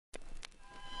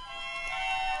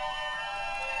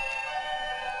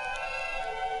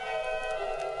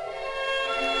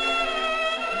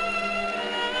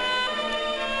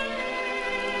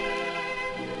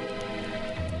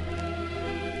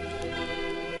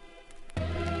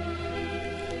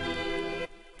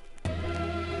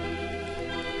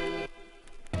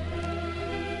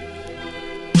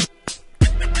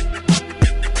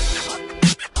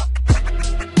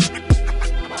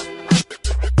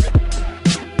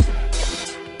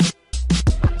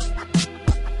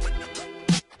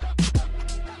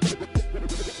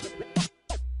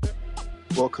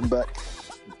Welcome back.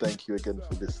 Thank you again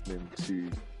for listening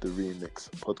to the Remix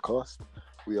podcast.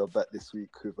 We are back this week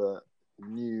with a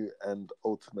new and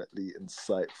ultimately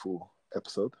insightful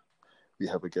episode. We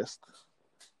have a guest.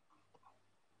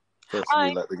 First,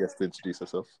 we'd like the guest to introduce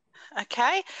herself.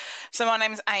 Okay, so my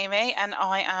name is Amy and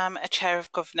I am a chair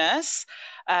of governors.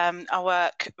 I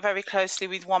work very closely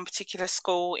with one particular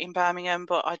school in Birmingham,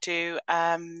 but I do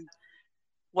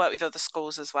work with other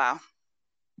schools as well.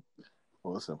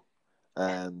 Awesome.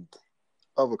 And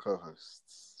other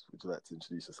co-hosts, would you like to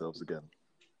introduce yourselves again?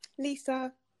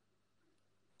 Lisa.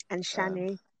 And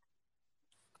Shani.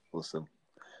 Awesome.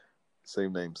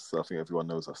 Same names, so I think everyone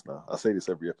knows us now. I say this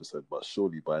every episode, but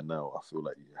surely by now I feel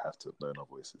like you have to have known our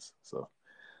voices.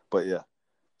 But yeah,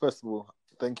 first of all,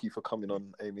 thank you for coming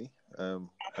on, Amy.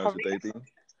 How's your day been?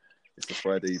 It's a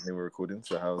Friday evening we're recording,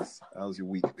 so how's your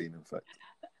week been, in fact?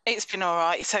 It's been all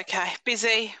right. It's okay.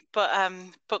 Busy, but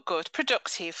good.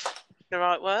 Productive, the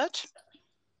right word,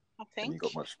 I think. And you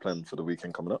got much planned for the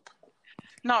weekend coming up?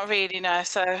 Not really, no.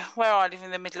 So where I live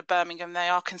in the middle of Birmingham, they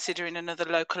are considering another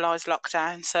localised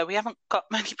lockdown. So we haven't got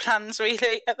many plans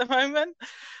really at the moment.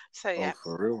 So yeah. Oh,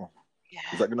 for real? Yeah.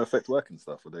 Is that going to affect work and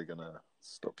stuff? Or are they going to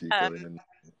stop you going in?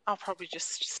 I'll probably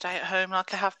just stay at home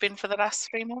like I have been for the last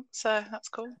 3 months. So that's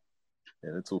cool.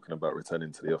 Yeah, they're talking about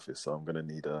returning to the office. So I'm going to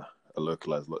need a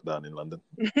localised lockdown in London.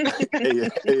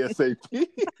 ASAP.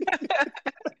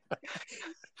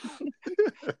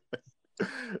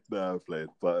 No, I'm playing.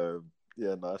 But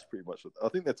yeah, no, that's pretty much. I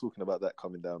think they're talking about that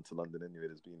coming down to London anyway.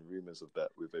 There's been rumours of that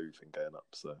with everything going up.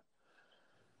 So,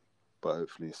 but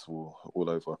hopefully it's all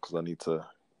over because I need to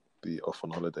be off on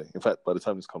holiday. In fact, by the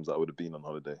time this comes out, I would have been on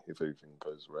holiday if everything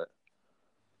goes right.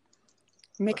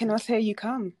 Making us hear you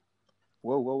come.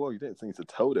 Whoa! You didn't need to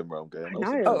tell them where I'm going.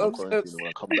 Oops. When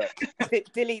I come back.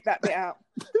 Delete that bit out.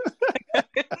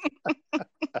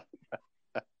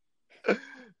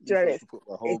 Put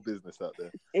my whole business out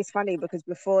there. It's funny because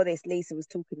before this, Lisa was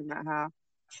talking about how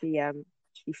she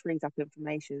frees up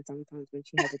information sometimes when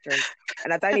she has a drink,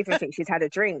 and I don't even think she's had a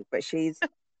drink, but she's.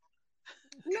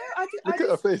 No, Look at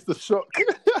her face, the shock.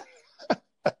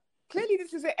 Clearly,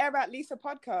 this is an Air Out Lisa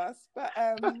podcast, but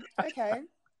okay,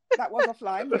 that was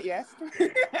offline, but yes.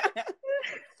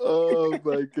 Oh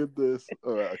my goodness!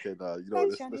 All right, okay, now you know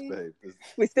what, let's behave.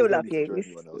 We still love you. We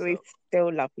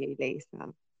still love you,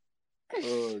 Lisa.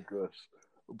 Oh gosh.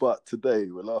 But today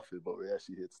we're laughing, but we're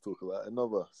actually here to talk about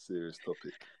another serious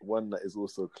topic. One that is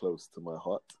also close to my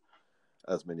heart,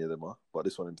 as many of them are. But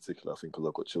this one in particular, I think, because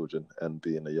I've got children and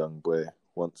being a young boy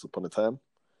once upon a time,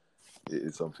 it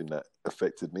is something that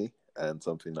affected me and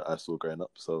something that I saw growing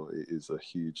up. So it is a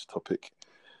huge topic.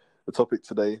 The topic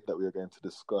today that we are going to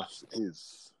discuss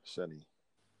is, Shani.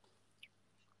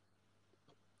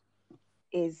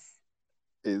 Is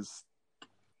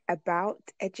about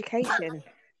education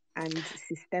and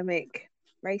systemic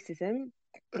racism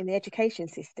in the education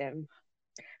system.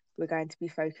 We're going to be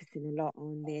focusing a lot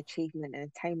on the achievement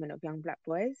and attainment of young black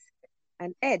boys.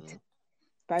 And Ed,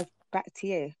 both back to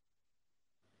you.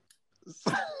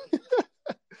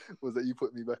 Was that you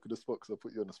put me back on the spot because I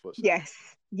put you on the spot? Yes.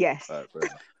 All right, fair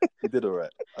enough. You did all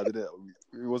right. I did it.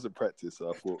 It wasn't practice, so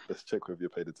I thought, let's check whether you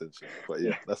paid attention. But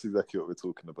yeah, that's exactly what we're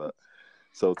talking about.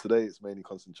 So today it's mainly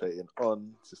concentrating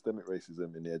on systemic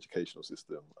racism in the educational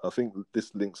system. I think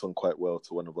this links on quite well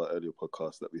to one of our earlier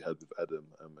podcasts that we had with Adam,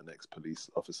 an ex-police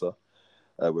officer,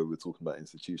 where we were talking about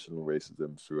institutional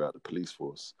racism throughout the police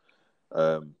force.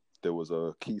 There was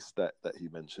a key stat that he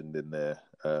mentioned in there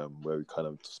where we kind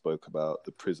of spoke about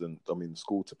the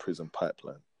school to prison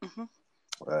pipeline.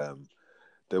 Mm-hmm.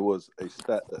 There was a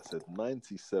stat that said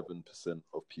 97%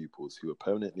 of pupils who were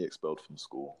permanently expelled from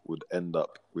school would end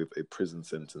up with a prison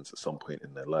sentence at some point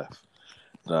in their life.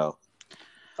 Now,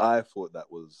 I thought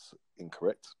that was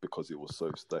incorrect because it was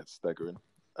so staggering,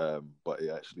 but it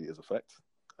actually is a fact.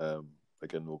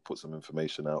 Again, we'll put some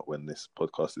information out when this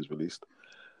podcast is released.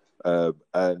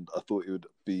 And I thought it would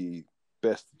be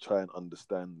best to try and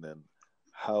understand then,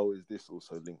 how is this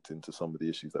also linked into some of the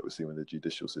issues that we're seeing in the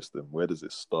judicial system? Where does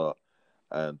it start?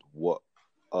 And what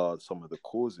are some of the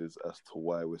causes as to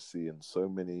why we're seeing so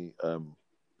many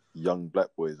young black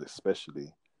boys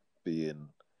especially being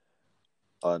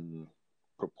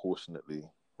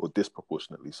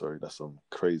disproportionately, sorry, that's some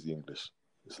crazy English.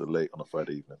 It's late on a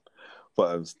Friday evening.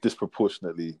 But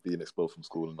disproportionately being expelled from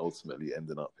school and ultimately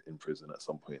ending up in prison at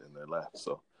some point in their life.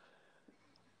 So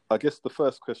I guess the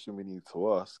first question we need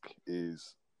to ask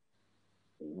is,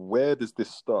 where does this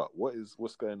start?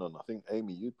 What's going on? I think,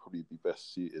 Amy, you'd probably be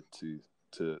best suited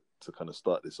to kind of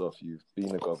start this off. You've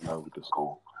been a governor with the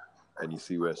school and you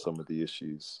see where some of the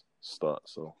issues start.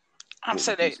 So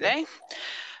absolutely.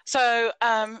 So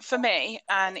for me,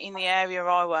 and in the area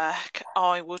I work,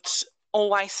 I would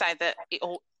always say that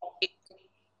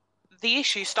the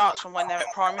issue starts from when they're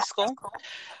at primary school,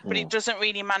 but it doesn't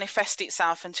really manifest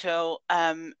itself until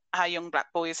our young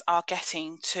black boys are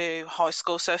getting to high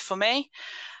school. So for me,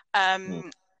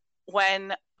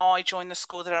 when I joined the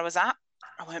school that I was at,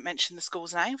 I won't mention the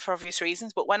school's name for obvious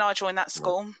reasons, but when I joined that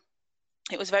school,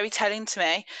 it was very telling to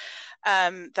me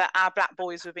that our black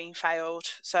boys were being failed.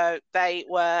 So they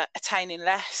were attaining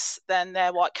less than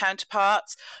their white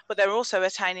counterparts, but they were also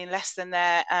attaining less than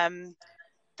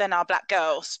our black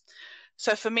girls.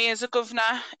 So for me as a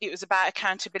governor, it was about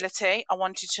accountability. I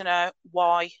wanted to know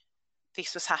why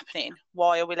this was happening.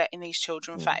 Why are we letting these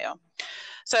children fail?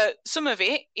 So some of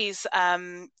it is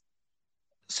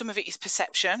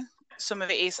perception. Some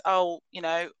of it is, our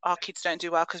kids don't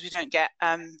do well because we don't get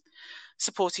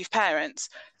supportive parents.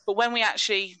 But when we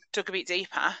actually dug a bit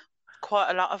deeper,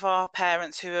 quite a lot of our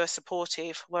parents who were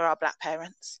supportive were our black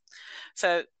parents.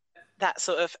 So that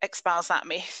sort of expels that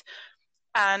myth.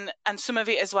 And some of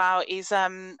it as well is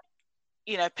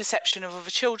perception of other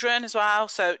children as well.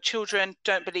 So children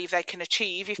don't believe they can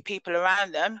achieve if people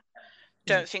around them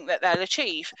don't think that they'll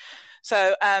achieve.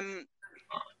 So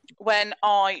when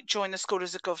I joined the school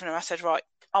as a governor, I said, right,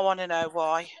 I want to know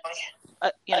why.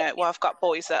 I've got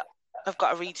boys that have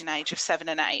got a reading age of 7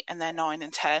 and 8, and they're 9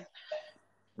 and 10,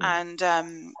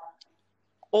 and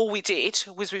all we did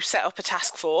was we set up a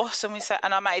task force,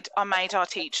 and I made our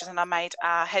teachers and I made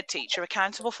our head teacher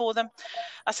accountable for them.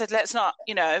 I said, let's not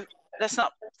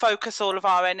focus all of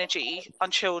our energy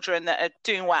on children that are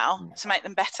doing well to make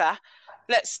them better.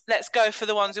 Let's go for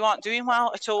the ones who aren't doing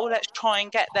well at all. Let's try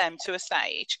and get them to a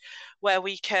stage where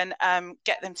we can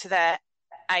get them to their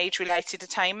age-related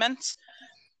attainment.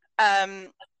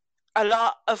 A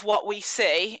lot of what we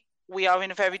see, we are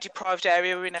in a very deprived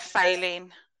area. We're in a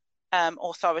failing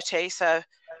authority. So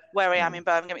where I am in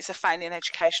Birmingham, it's a failing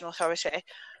education authority.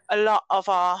 A lot of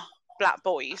our black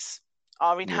boys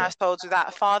are in households without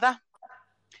a father.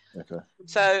 Okay.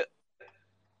 So,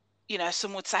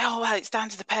 some would say, oh, well, it's down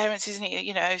to the parents, isn't it?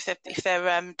 If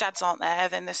their dads aren't there,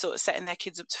 then they're sort of setting their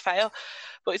kids up to fail.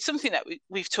 But it's something that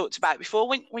we've talked about before.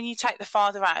 When you take the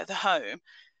father out of the home,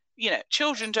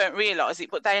 children don't realise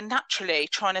it, but they're naturally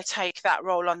trying to take that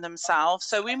role on themselves.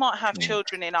 So we might have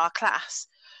children in our class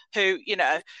who,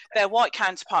 their white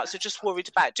counterparts are just worried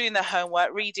about doing their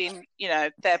homework, reading,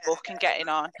 their book and getting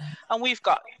on. And we've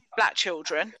got black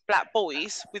children, black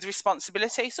boys with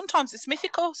responsibility. Sometimes it's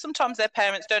mythical. Sometimes their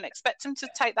parents don't expect them to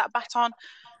take that baton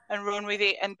and run with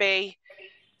it and be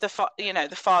the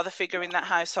father figure in that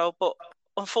household. But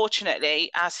unfortunately,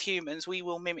 as humans, we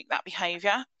will mimic that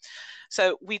behaviour.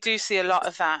 So we do see a lot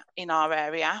of that in our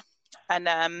area.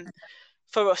 And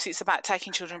for us, it's about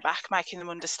taking children back, making them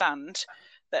understand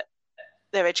that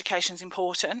their education is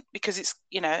important, because it's,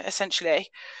 essentially,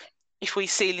 if we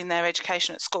seal in their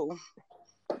education at school,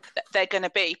 they're going to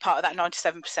be part of that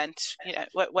 97%,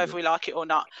 whether we like it or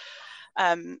not.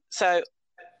 So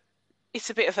it's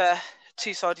a bit of a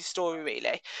two-sided story,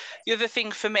 really. The other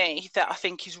thing for me that I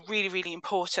think is really, really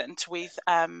important with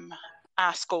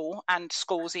our school and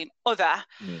schools in other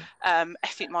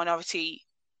ethnic minority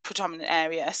predominant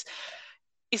areas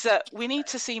is that we need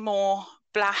to see more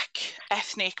black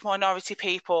ethnic minority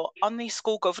people on these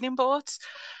school governing boards,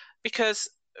 because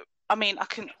I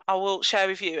will share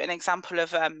with you an example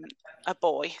of a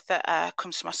boy that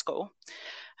comes to my school,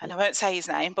 and I won't say his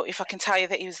name, but if I can tell you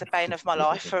that he was the bane of my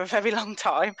life for a very long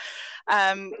time.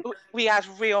 We had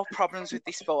real problems with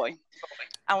this boy,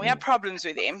 and we had problems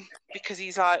with him because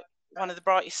he's like one of the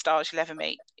brightest stars you'll ever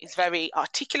meet. He's very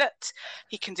articulate.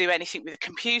 He can do anything with a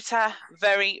computer.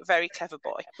 Very, very clever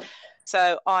boy.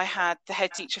 So I had the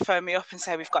head teacher phone me up and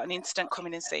say, we've got an incident,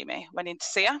 coming and see me. Went in to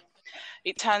see her.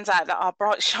 It turns out that our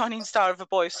bright shining star of a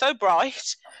boy is so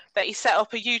bright that he set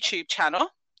up a YouTube channel.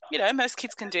 Most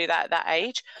kids can do that at that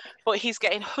age, but he's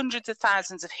getting hundreds of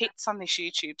thousands of hits on this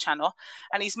YouTube channel,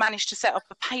 and he's managed to set up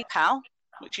a PayPal,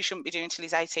 which he shouldn't be doing until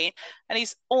he's 18, and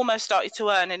he's almost started to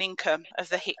earn an income of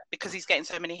the hit because he's getting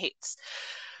so many hits.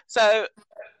 So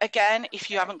again,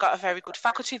 if you haven't got a very good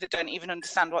faculty that don't even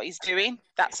understand what he's doing,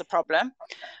 that's a problem.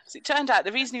 So it turned out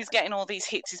the reason he was getting all these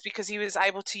hits is because he was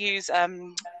able to use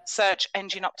search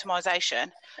engine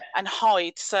optimization and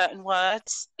hide certain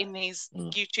words in these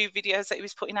YouTube videos that he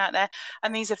was putting out there.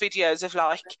 And these are videos of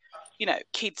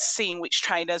kids seeing which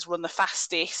trainers run the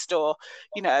fastest, or,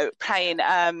 playing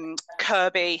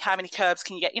Kirby, how many curbs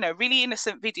can you get, really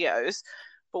innocent videos.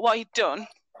 But what he'd done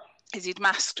is he'd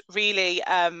masked really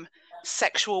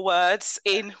sexual words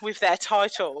in with their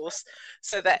titles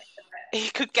so that he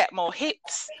could get more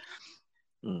hits.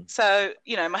 So,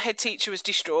 you know, my head teacher was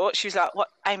distraught. She was like, "What,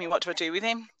 Amy, what do I do with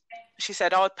him?" She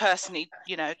said, "I personally,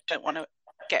 you know, don't want to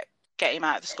get him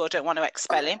out of the school. I don't want to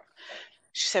expel him."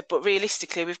 She said, "But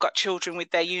realistically, we've got children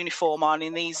with their uniform on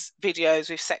in these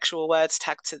videos with sexual words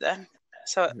tagged to them.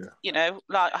 So, you know,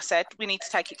 like I said, we need to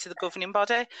take it to the governing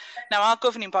body." Now, our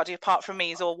governing body, apart from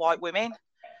me, is all white women.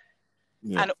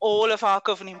 Yeah. And all of our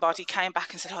governing body came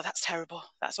back and said, "Oh, that's terrible.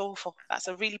 That's awful. That's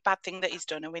a really bad thing that he's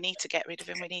done, and we need to get rid of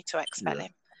him. We need to expel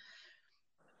him."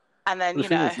 And then, you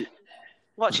know,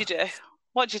 what do you do?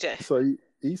 What do you do? So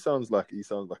he sounds like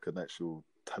an actual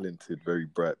talented, very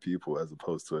bright pupil as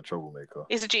opposed to a troublemaker.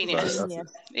 He's a genius. Like,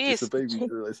 it's a baby.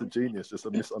 It's a genius. Just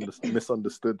a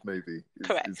misunderstood, maybe.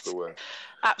 Correct. Is the word.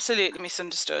 Absolutely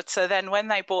misunderstood. So then, when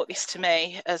they brought this to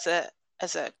me as a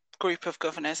group of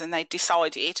governors, and they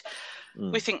decided,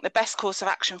 we think the best course of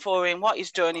action for him, what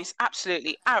he's done, is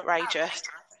absolutely outrageous.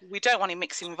 We don't want him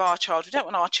mixing with our child. We don't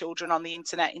want our children on the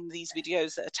internet in these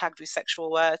videos that are tagged with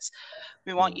sexual words.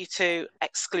 We want you to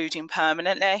exclude him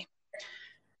permanently.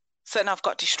 So then I've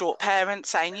got distraught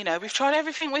parents saying, you know, we've tried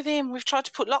everything with him. We've tried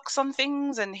to put locks on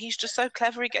things, and he's just so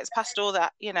clever. He gets past all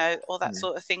that, you know, all that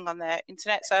sort of thing on their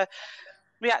internet. So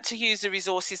we had to use the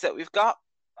resources that we've got.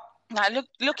 Now,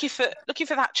 looking for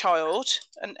that child,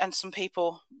 and some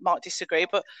people might disagree,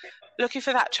 but looking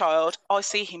for that child, I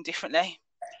see him differently.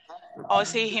 I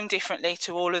see him differently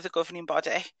to all of the governing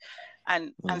body.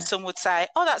 And some would say,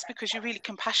 "Oh, that's because you're really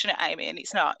compassionate, Amy," and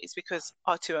it's not. It's because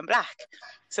I too am black.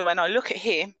 So when I look at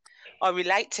him, I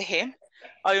relate to him.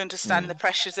 I understand the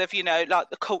pressures of, you know, like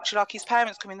the culture. Like his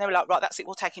parents come in, they were like, "Right, that's it,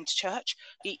 we'll take him to church."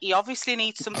 He obviously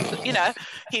needs some, you know,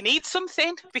 he needs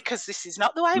something, because this is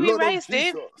not the way we raised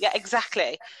him. Yeah,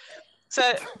 exactly.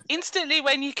 So instantly,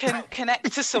 when you can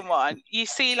connect to someone, you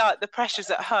see like the pressures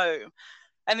at home.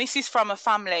 And this is from a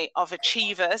family of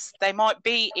achievers. They might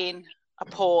be in a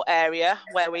poor area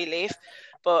where we live,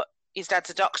 but his dad's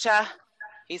a doctor,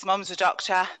 his mum's a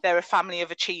doctor. They're a family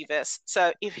of achievers.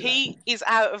 So if he is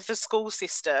out of the school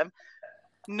system,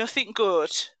 nothing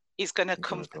good is going to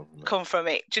come from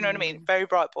it. Do you know what I mean? Very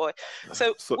bright boy.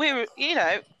 So we're, you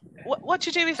know, what do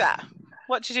you do with that?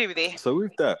 What do you do with it? So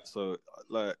with that,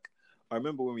 like, I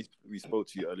remember when we spoke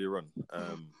to you earlier on,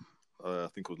 I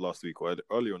think it was last week or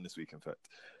earlier on this week, in fact,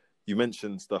 you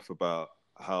mentioned stuff about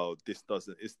how this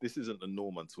isn't a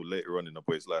norm until later on in a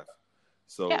boy's life.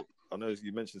 So I know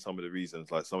you mentioned some of the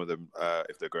reasons, like some of them,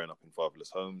 if they're growing up in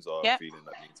fatherless homes, are feeling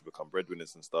that they need to become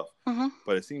breadwinners and stuff.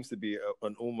 But it seems to be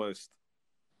an almost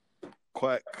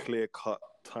quite clear-cut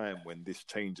time when this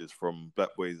changes from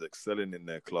black boys excelling in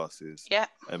their classes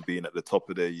and being at the top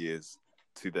of their years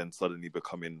to then suddenly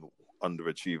becoming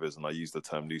underachievers. And I use the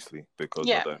term loosely because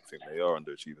I don't think they are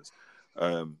underachievers.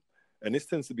 And this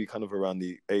tends to be kind of around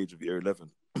the age of year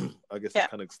 11. I guess it's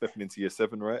kind of stepping into year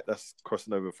 7, right? That's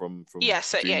crossing over from junior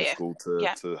school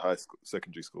to high school,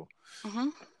 secondary school.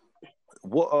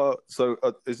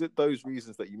 Is it those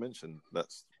reasons that you mentioned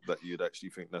that you'd actually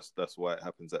think that's why it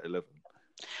happens at 11?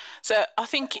 So I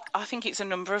think it's a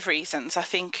number of reasons. I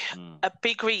think a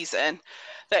big reason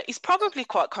that is probably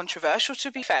quite controversial,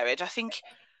 to be fair, Ed. I think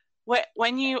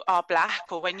when you are black,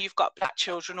 or when you've got black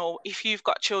children, or if you've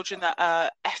got children that are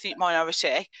ethnic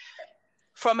minority,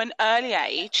 from an early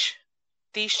age,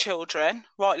 these children,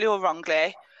 rightly or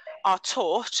wrongly, are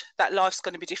taught that life's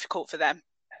going to be difficult for them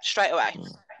straight away.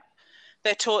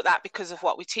 They're taught that because of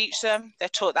what we teach them. They're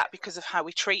taught that because of how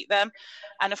we treat them.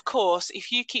 And of course,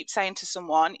 if you keep saying to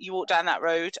someone, you walk down that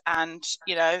road and,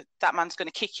 you know, that man's going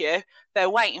to kick you, they're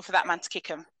waiting for that man to kick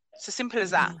them. It's as simple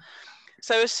as that.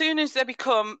 So as soon as they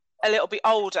become a little bit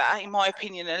older, in my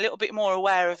opinion, a little bit more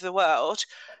aware of the world,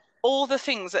 all the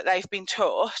things that they've been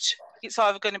taught, it's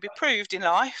either going to be proved in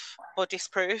life or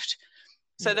disproved.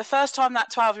 So the first time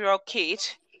that 12-year-old kid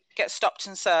gets stopped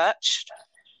and searched,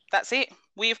 that's it.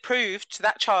 We have proved to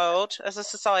that child, as a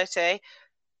society,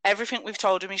 everything we've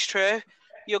told them is true.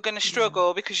 You're going to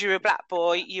struggle because you're a black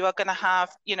boy. You are going to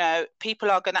have, you know, people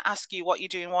are going to ask you what you're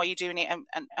doing, why you're doing it,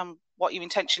 and what your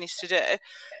intention is to do.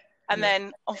 And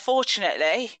then,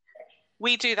 unfortunately,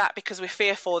 we do that because we're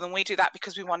fearful, and we do that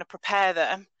because we want to prepare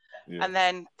them. And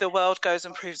then the world goes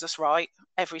and proves us right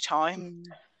every time.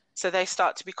 So they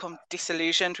start to become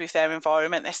disillusioned with their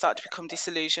environment. They start to become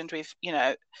disillusioned with, you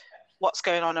know, what's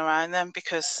going on around them,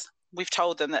 because we've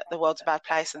told them that the world's a bad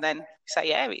place, and then say,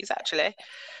 yeah, it is actually.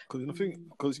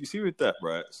 Because you see with that,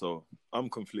 right? So I'm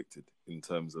conflicted in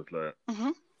terms of like,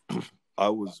 when I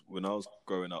was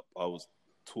growing up, I was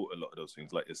taught a lot of those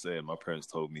things. Like you're saying, my parents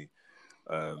told me,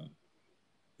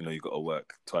 you know, you got to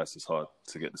work twice as hard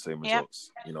to get the same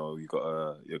results. You know,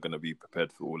 you're going to be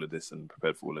prepared for all of this and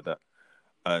prepared for all of that.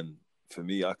 And for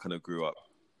me, I kind of grew up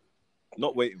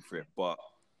not waiting for it, but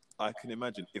I can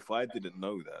imagine if I didn't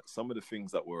know that, some of the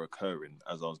things that were occurring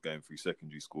as I was going through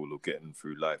secondary school or getting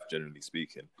through life, generally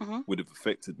speaking, would have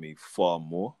affected me far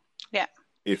more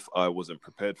if I wasn't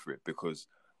prepared for it. Because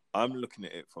I'm looking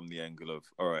at it from the angle of,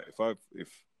 all right, if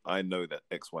I know that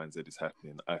X, Y, and Z is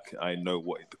happening, I know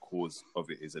what the cause of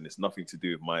it is, and it's nothing to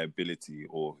do with my ability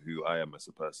or who I am as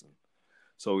a person.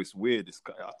 So it's weird.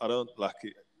 I don't like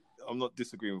it. I'm not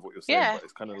disagreeing with what you're saying, but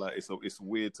it's kind of like it's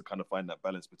weird to kind of find that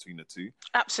balance between the two.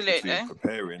 Absolutely. Between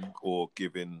preparing or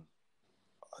giving,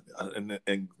 and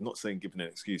not saying giving an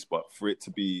excuse, but for it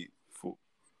to be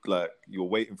like you're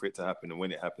waiting for it to happen, and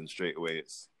when it happens straight away,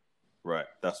 it's right.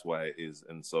 That's why it is.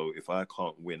 And so if I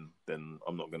can't win, then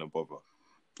I'm not going to bother.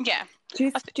 Yeah. Do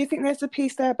you think there's a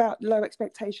piece there about low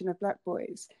expectation of black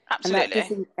boys?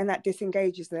 Absolutely. And that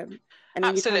disengages them, and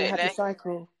then you kind of have the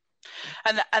cycle.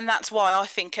 And that's why I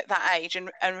think at that age, and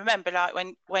remember, like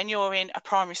when you're in a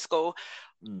primary school,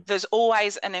 there's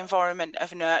always an environment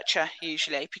of nurture,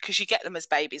 usually, because you get them as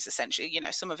babies, essentially. You know,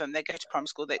 some of them, they go to primary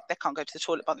school, they can't go to the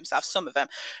toilet by themselves. Some of them,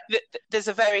 there's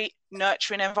a very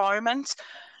nurturing environment,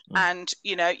 and,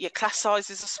 you know, your class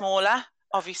sizes are smaller.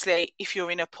 Obviously, if you're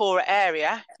in a poorer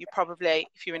area,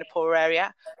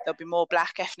 there'll be more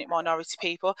black, ethnic minority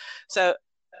people. So,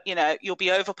 you know, you'll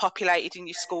be overpopulated in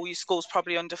your school. Your school's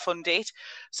probably underfunded.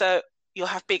 So you'll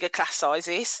have bigger class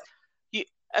sizes.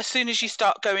 As soon as you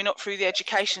start going up through the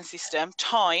education system,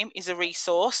 time is a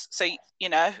resource. So, you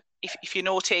know, if you're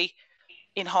naughty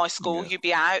in high school, you'll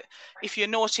be out. If you're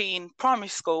naughty in primary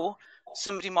school,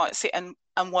 somebody might sit and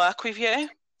work with you.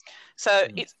 So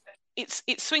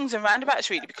it swings and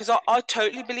roundabouts, really, because I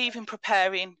totally believe in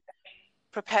preparing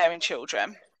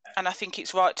children. And I think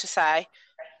it's right to say,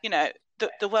 you know,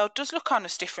 the world does look on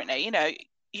us differently. You know,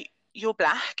 you're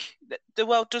black. The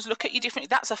world does look at you differently.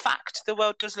 That's a fact. The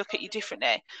world does look at you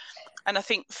differently. And I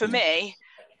think for me,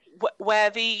 where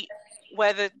the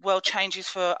world changes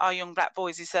for our young black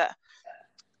boys is that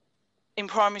in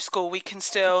primary school, we can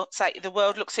still say the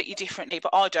world looks at you differently,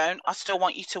 but I don't. I still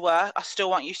want you to work. I still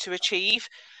want you to achieve,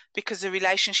 because the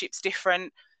relationship's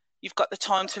different. You've got the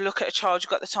time to look at a child.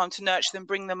 You've got the time to nurture them,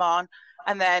 bring them on.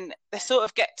 And then they sort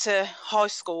of get to high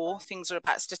school. Things are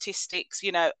about statistics.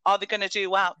 You know, are they going to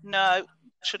do well? No.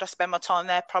 Should I spend my time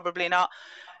there? Probably not.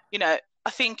 You know, I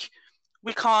think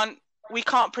we can't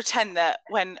pretend that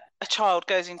when a child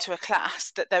goes into a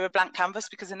class that they're a blank canvas,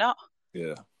 because they're not.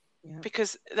 Yeah.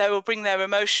 Because they will bring their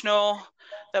emotional,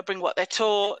 they'll bring what they're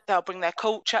taught, they'll bring their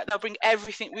culture, they'll bring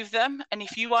everything with them. And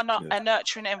if you are not a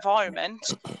nurturing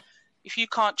environment, if you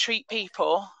can't treat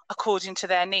people according to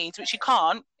their needs, which you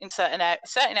can't in certain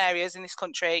areas in this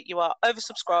country, you are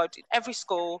oversubscribed in every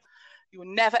school. You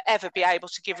will never, ever be able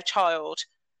to give a child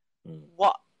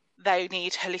what they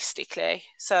need holistically.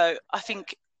 So I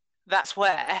think that's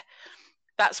where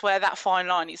that fine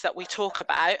line is that we talk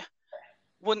about.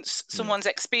 Once someone's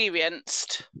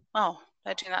experienced, oh,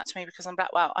 they're doing that to me because I'm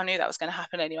black. Well, I knew that was going to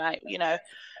happen anyway, you know.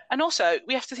 And also,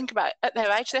 we have to think about, at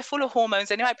their age, they're full of hormones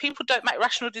anyway. People don't make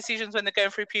rational decisions when they're going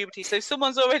through puberty. So if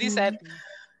someone's already said,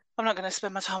 I'm not going to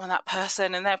spend my time on that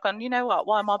person, and they've gone, you know what,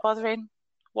 why am I bothering?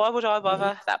 Why would I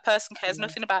bother? That person cares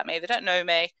nothing about me. They don't know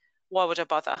me. Why would I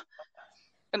bother?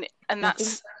 And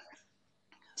that's...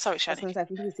 Sorry, Shani. I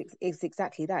think it's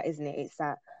exactly that, isn't it? It's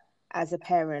that, as a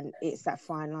parent, it's that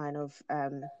fine line of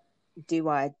do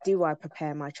I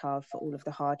prepare my child for all of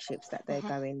the hardships that they're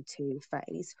going to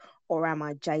face, or am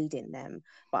I jading them?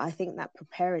 But I think that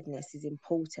preparedness is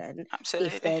important.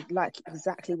 Absolutely. If they're, like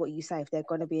exactly what you say, if they're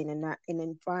going to be in an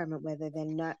environment where they're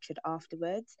then nurtured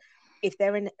afterwards, if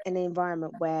they're in an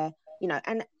environment where, you know,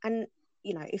 and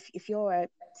you know, if you're a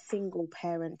single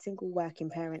working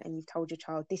parent, and you've told your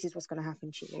child this is what's going to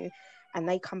happen to you, and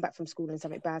they come back from school and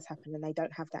something bad's happened, and they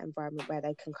don't have that environment where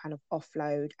they can kind of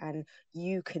offload, and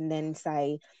you can then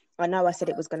say, I know I said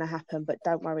it was going to happen, but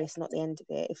don't worry, it's not the end of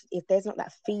it. If there's not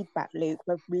that feedback loop,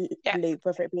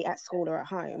 whether it be at school or at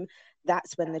home,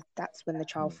 that's when the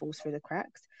child falls through the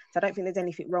cracks. So I don't think there's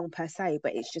anything wrong per se,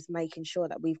 but it's just making sure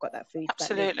that we've got that feedback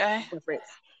loop, whether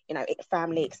it's, you know,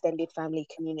 family, extended family,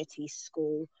 community,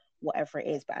 school, whatever it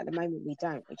is. But at the moment we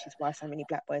don't, which is why so many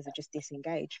black boys are just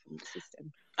disengaged from the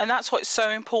system. And that's what's so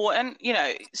important, you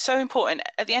know, so important.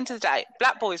 At the end of the day,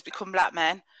 black boys become black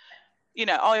men. You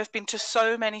know, I have been to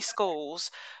so many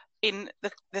schools in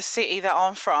the city that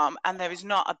I'm from, and there is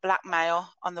not a black male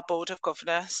on the board of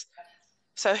governors.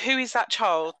 So who is that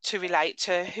child to relate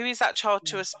to? Who is that child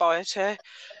to aspire to?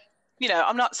 You know,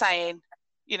 I'm not saying,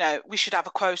 you know, we should have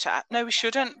a quota. No, we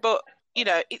shouldn't. But, you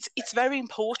know, it's very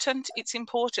important. It's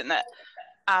important that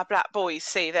our black boys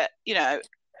see that, you know,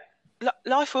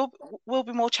 life will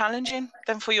be more challenging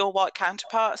than for your white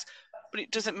counterparts. but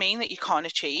it doesn't mean that you can't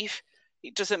achieve.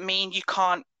 It doesn't mean you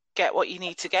can't get what you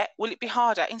need to get. Will it be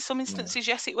harder? In some instances,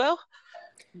 yes, it will.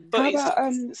 But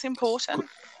it's important.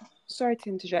 Sorry to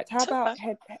interject. How about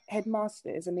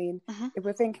headmasters? I mean, if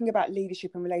we're thinking about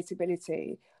leadership and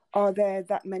relatability, are there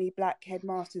that many black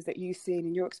headmasters that you've seen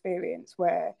in your experience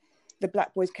where the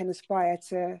black boys can aspire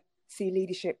to see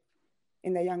leadership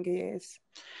in their younger years?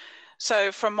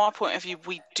 So from my point of view,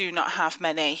 we do not have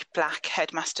many black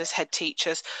headmasters, head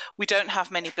teachers. We don't have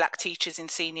many black teachers in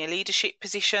senior leadership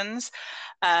positions.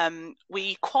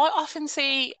 We quite often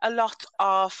see a lot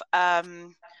of,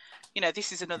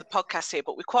 this is another podcast here,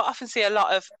 but we quite often see a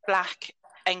lot of black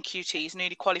NQTs,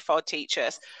 newly qualified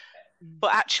teachers,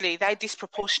 but actually they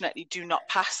disproportionately do not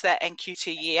pass their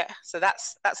NQT year. So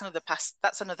that's another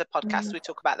podcast. We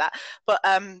talk about that.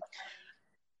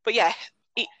 But yeah,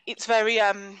 it's very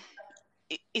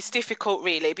it's difficult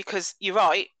really, because you're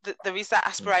right that there is that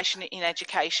aspiration in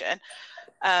education.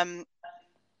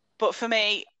 But for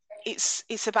me,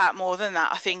 it's about more than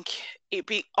that. I think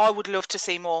I would love to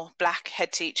see more black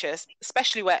head teachers,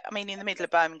 especially in the middle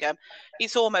of Birmingham,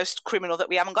 it's almost criminal that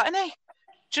we haven't got any.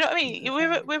 Do you know what I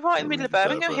mean? We're right in the middle of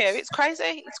Birmingham here. It's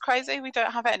crazy. It's crazy. We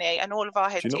don't have any, and all of our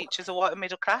head teachers are white and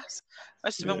middle class.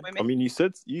 Most of them women. I mean, you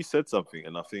said something,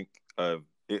 and I think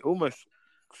it almost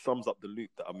sums up the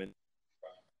loop that I'm in.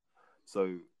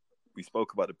 So we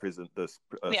spoke about the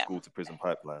school to prison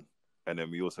pipeline, and then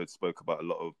we also spoke about a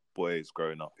lot of boys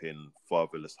growing up in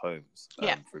fatherless homes.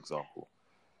 For example,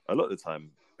 a lot of the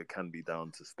time it can be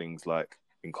down to things like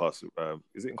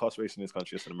is it incarceration in this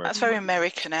country? It's an American. That's very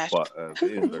American, Ed. But it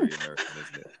is very American,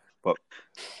 isn't it? But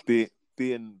being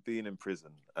in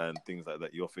prison and things like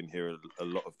that, you often hear a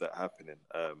lot of that happening,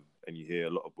 and you hear a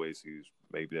lot of boys who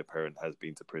maybe their parent has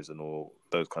been to prison or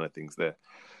those kind of things there.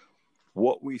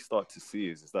 What we start to see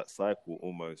is that cycle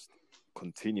almost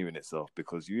continuing itself,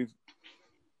 because you've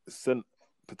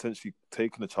potentially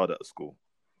taken a child out of school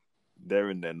there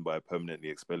and then by permanently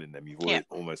expelling them. You've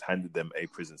almost handed them a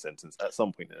prison sentence at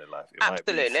some point in their life. It might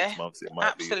be 6 months, it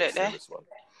might be a serious one.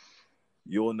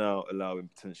 You're now allowing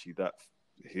potentially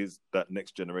that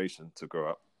next generation to grow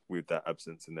up with that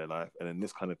absence in their life, and then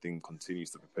this kind of thing continues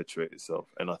to perpetuate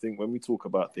itself. And I think when we talk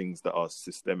about things that are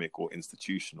systemic or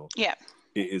institutional, it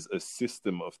is a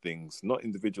system of things, not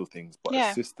individual things, but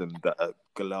a system that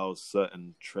allows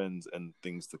certain trends and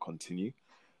things to continue,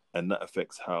 and that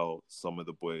affects how some of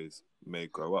the boys may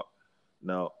grow up.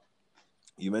 Now,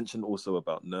 you mentioned also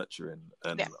about nurturing,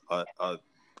 and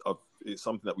it's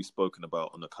something that we've spoken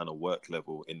about on a kind of work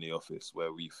level in the office,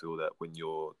 where we feel that when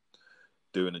you're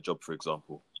doing a job, for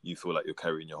example, you feel like you're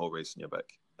carrying your whole race in your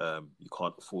back. You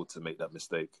can't afford to make that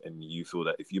mistake, and you feel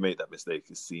that if you make that mistake,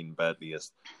 it's seen badly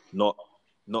as not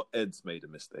Ed's made a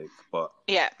mistake, but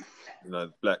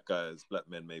black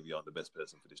men maybe aren't the best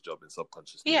person for this job, and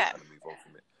subconsciously kind of move on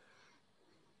from it.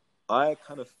 I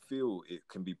kind of feel it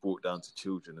can be brought down to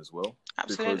children as well.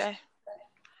 Absolutely. Because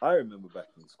I remember back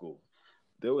in school,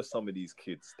 there were some of these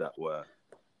kids that were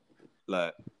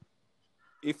like,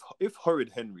 if Horrid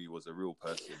Henry was a real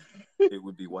person, it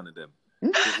would be one of them.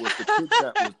 It was the kid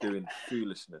that was doing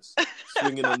foolishness,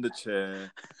 swinging on the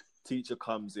chair. Teacher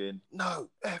comes in, no,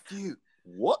 F you.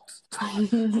 What?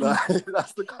 That's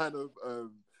the kind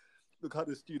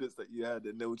of students that you had,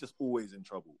 and they were just always in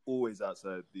trouble, always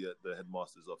outside the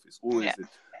headmaster's office, always.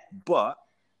 But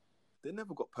they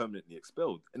never got permanently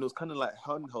expelled, and it was kind of like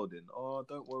hand-holding. Oh,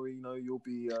 don't worry, you'll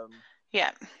be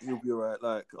you'll be all right.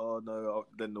 Like, oh no,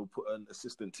 then they'll put an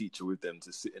assistant teacher with them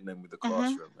to sit in them with the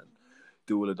classroom and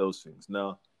do all of those things.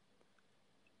 Now,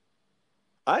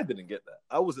 I didn't get that.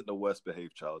 I wasn't the worst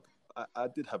behaved child. I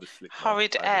did have a slick mouth.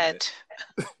 Horrid Ed.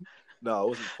 No, I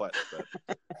wasn't quite that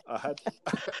bad. I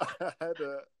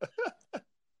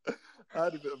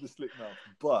had a bit of a slick mouth,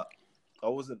 but I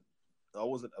wouldn't say I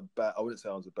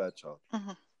was a bad child.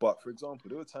 But for example,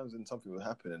 there were times when something would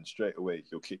happen and straight away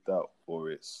you're kicked out, or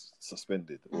it's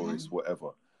suspended, or it's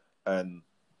whatever. And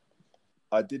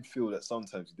I did feel that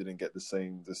sometimes you didn't get the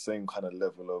same kind of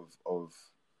level of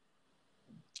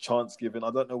chance given.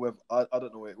 I don't know where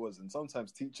it was, and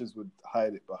sometimes teachers would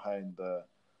hide it behind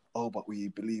but we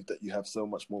believe that you have so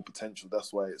much more potential,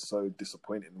 that's why it's so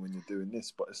disappointing when you're doing this.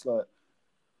 But it's like,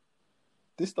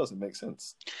 this doesn't make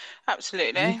sense.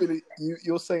 Absolutely.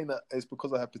 You're saying that it's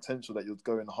because I have potential that you're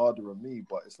going harder on me,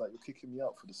 but it's like you're kicking me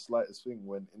out for the slightest thing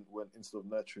when instead of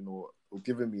nurturing or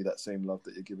giving me that same love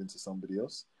that you're giving to somebody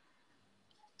else,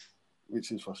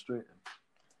 which is frustrating.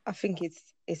 I think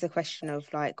it's a question of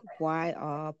like, why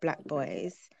are black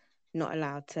boys not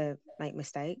allowed to make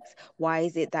mistakes? Why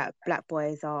is it that black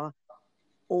boys are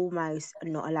almost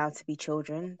not allowed to be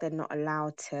children? They're not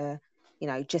allowed to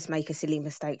just make a silly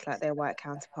mistake like their white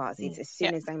counterparts. It's as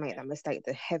soon as they make that mistake,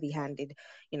 the heavy-handed,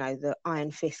 the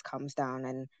iron fist comes down,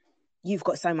 and you've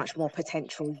got so much more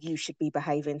potential, you should be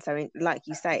behaving. So like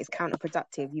you say, it's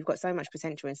counterproductive. You've got so much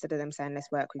potential. Instead of them saying,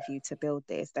 let's work with you to build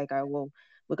this, they go, well,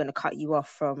 we're going to cut you off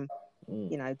from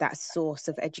that source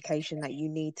of education that you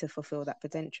need to fulfill that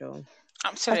potential.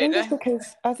 Absolutely. I think it's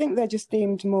because I think they're just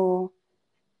deemed more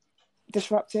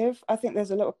disruptive. I think there's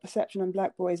a lot of perception on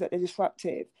black boys that they're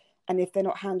disruptive, and if they're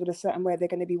not handled a certain way, they're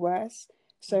going to be worse.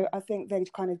 So I think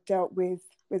they've kind of dealt with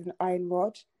an iron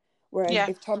rod. Whereas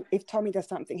if Tommy does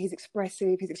something, he's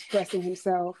expressive, he's expressing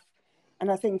himself.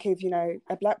 And I think if,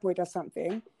 a black boy does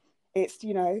something, it's,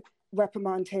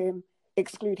 reprimand him,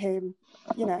 exclude him,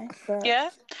 But... Yeah.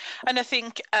 And I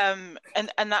think, and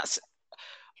that's,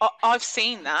 I've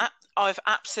seen that. I've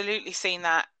absolutely seen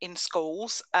that in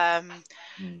schools, and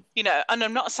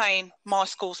I'm not saying my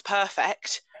school's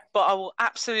perfect, but I will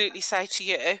absolutely say to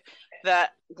you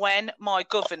that when my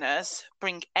governors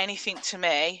bring anything to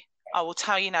me, I will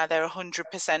tell you now they're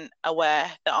 100%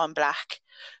 aware that I'm black.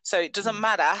 So it doesn't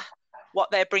matter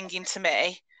what they're bringing to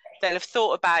me. They'll have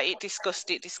thought about it, discussed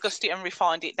it and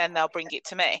refined it, then they'll bring it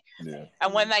to me. Yeah.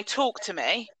 And when they talk to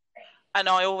me, and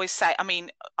I always say,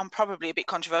 I'm probably a bit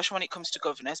controversial when it comes to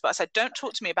governors, but I said, don't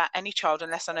talk to me about any child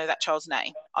unless I know that child's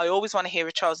name. I always want to hear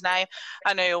a child's name,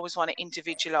 and I always want to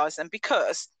individualise them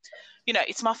because,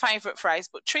 it's my favourite phrase,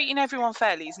 but treating everyone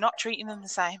fairly is not treating them the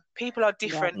same. People are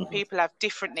different. Yeah. People have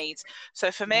different needs.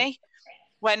 So for me,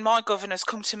 when my governors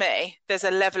come to me, there's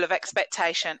a level of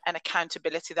expectation and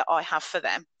accountability that I have for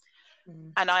them.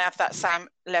 And I have that same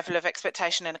level of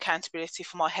expectation and accountability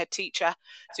for my head teacher.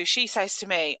 So if she says to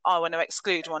me, I want to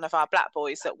exclude one of our black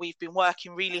boys that we've been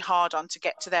working really hard on to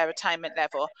get to their attainment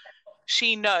level,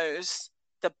 she knows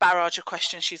the barrage of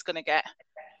questions she's going to get.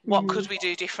 What could we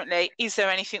do differently? Is there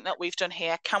anything that we've done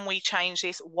here? Can we change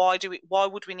this? Why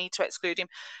would we need to exclude him?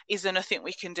 Is there nothing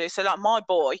we can do? So like my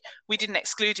boy, we didn't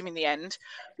exclude him in the end.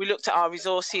 We looked at our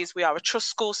resources. We are a trust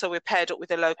school, so we're paired up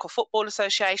with a local football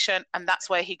association, and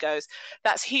that's where he goes.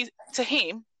 To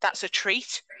him, that's a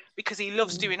treat because he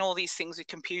loves doing all these things with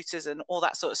computers and all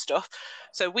that sort of stuff.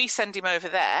 So we send him over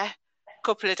there a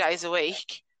couple of days a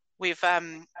week with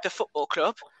the football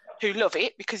club, who love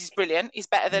it because he's brilliant. He's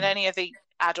better than any of the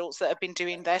adults that have been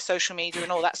doing their social media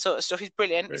and all that sort of stuff. He's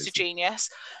brilliant. Crazy. He's a genius.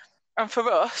 And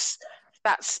for us,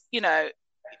 that's,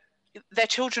 they're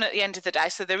children at the end of the day.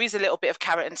 So there is a little bit of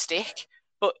carrot and stick,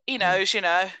 but he knows,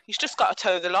 he's just got to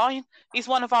toe the line. He's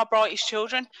one of our brightest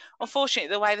children.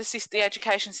 Unfortunately, the way the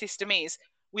education system is,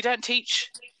 we don't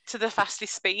teach to the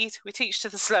fastest speed. We teach to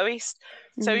the slowest.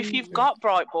 So if you've got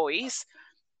bright boys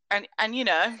and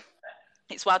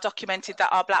it's well documented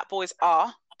that our black boys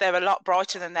they're a lot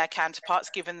brighter than their counterparts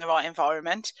given the right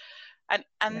environment.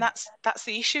 And that's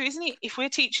the issue, isn't it? If we're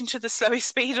teaching to the slowest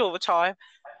speed all the time,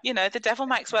 the devil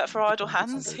makes work for idle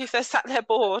hands. If they're sat there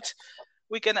bored,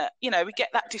 we're gonna, we get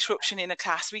that disruption in a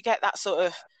class, we get that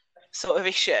sort of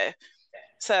issue.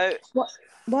 So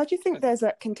why do you think there's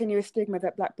that continuous stigma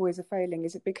that black boys are failing?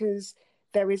 Is it because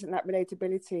there isn't that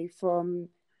relatability from,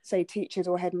 say, teachers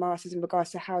or headmasters in regards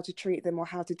to how to treat them or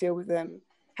how to deal with them,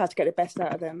 how to get the best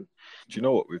out of them? Do you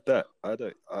know what? With that, I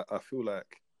feel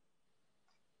like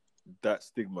that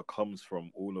stigma comes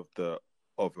from all of the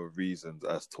other reasons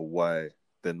as to why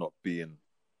they're not being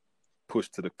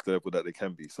pushed to the level that they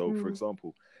can be. So, for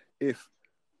example, if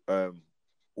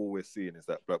all we're seeing is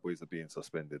that black boys are being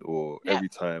suspended, or every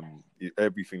time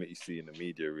everything that you see in the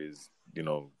media is,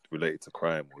 related to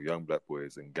crime or young black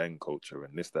boys and gang culture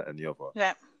and this, that, and the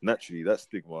other. Naturally, that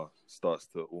stigma starts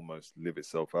to almost live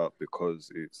itself out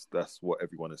because that's what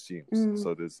everyone assumes.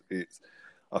 So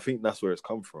I think that's where it's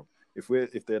come from.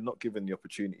 If they're not given the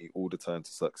opportunity all the time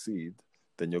to succeed,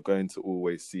 then you're going to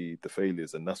always see the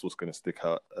failures, and that's what's going to stick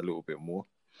out a little bit more.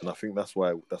 And I think that's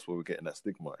why we're getting that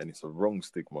stigma, and it's a wrong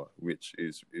stigma, which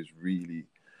is really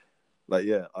like,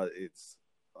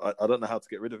 I don't know how to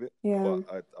get rid of it,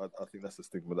 but I think that's a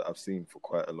stigma that I've seen for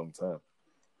quite a long time.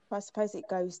 I suppose it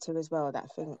goes to as well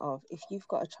that thing of, if you've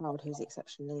got a child who's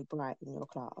exceptionally bright in your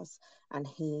class and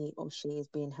he or she is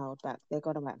being held back, they're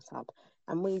going to act up.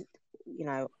 And we,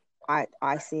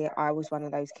 I see it. I was one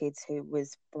of those kids who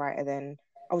was brighter than,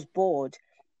 I was bored,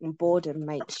 and boredom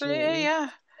makes you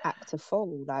act a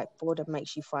fool. Like, boredom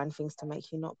makes you find things to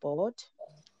make you not bored.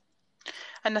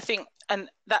 And I think, and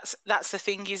that's the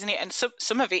thing, isn't it? And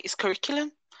some of it is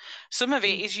curriculum. Some of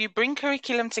it is you bring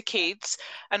curriculum to kids,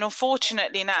 and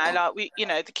unfortunately now, like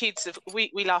the kids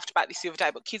we laughed about this the other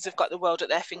day, but kids have got the world at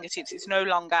their fingertips. It's no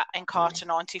longer Encarta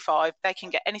 95. They can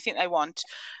get anything they want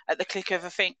at the click of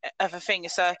a finger.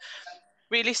 So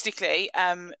realistically,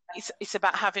 it's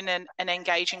about having an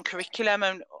engaging curriculum,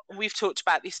 and we've talked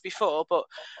about this before. But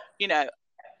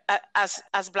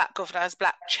as Black governor, as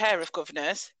Black chair of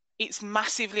governors, it's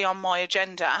massively on my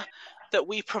agenda that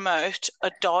we promote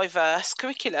a diverse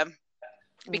curriculum,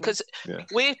 because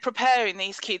we're preparing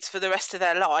these kids for the rest of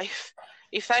their life.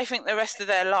 If they think the rest of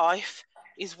their life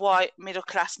is white middle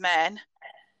class men,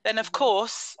 then of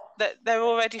course that they're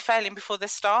already failing before they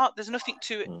start. There's nothing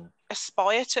to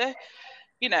aspire to.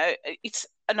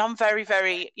 And I'm very,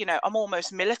 very, I'm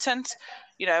almost militant.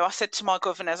 I said to my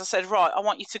governors, I said, right, I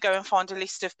want you to go and find a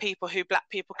list of people who Black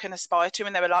people can aspire to.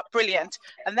 And they were like, brilliant.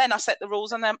 And then I set the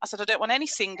rules on them. I said, I don't want any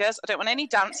singers, I don't want any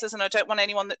dancers, and I don't want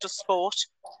anyone that does sport.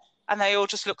 And they all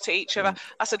just looked at each other.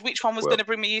 I said, which one was going to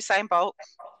bring me Usain Bolt?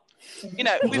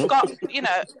 We've got,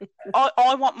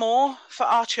 I want more for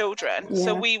our children. Yeah.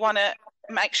 So we want to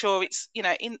make sure it's,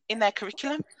 in their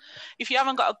curriculum. If you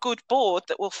haven't got a good board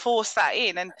that will force that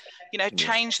in and,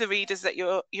 change the readers that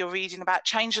you're reading about,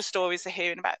 change the stories they're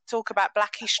hearing about, talk about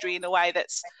Black history in a way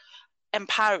that's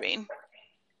empowering,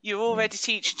 you're already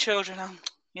teaching children,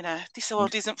 this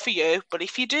world isn't for you, but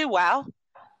if you do well,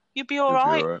 you'll be all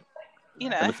right.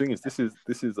 And the thing is, this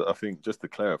is, I think, just to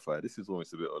clarify, this is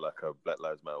almost a bit of like a Black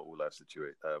Lives Matter, All Lives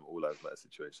Matter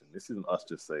situation. This isn't us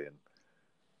just saying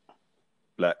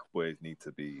Black boys need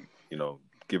to be,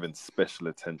 given special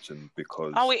attention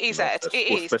because. Oh, it is, Ed.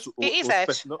 It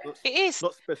is.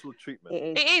 Not special treatment.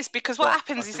 It is, because what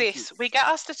happens is this: we get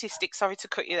our statistics. Sorry to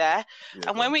cut you there.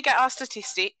 And when we get our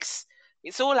statistics,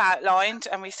 it's all outlined,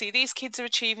 and we see these kids are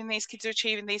achieving, these kids are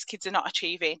achieving, these kids are not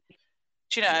achieving.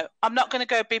 I'm not going to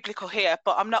go biblical here,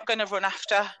 but I'm not going to run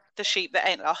after the sheep that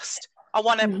ain't lost. I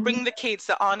want to bring the kids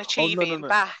that aren't achieving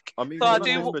back. I mean,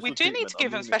 so we do need to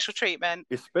give them special treatment.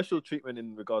 It's special treatment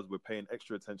in regards we're paying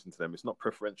extra attention to them. It's not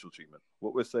preferential treatment.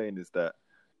 What we're saying is that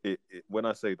when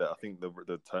I say that, I think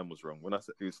the term was wrong. When I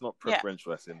say it's not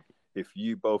preferential, as in if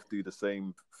you both do the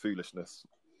same foolishness,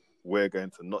 we're going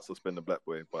to not suspend the Black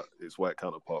boy, but his white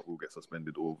counterpart will get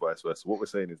suspended, or vice versa. What we're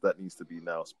saying is that needs to be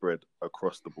now spread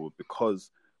across the board,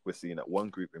 because we're seeing that one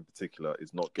group in particular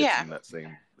is not getting that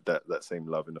same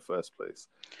love in the first place.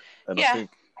 And I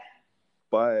think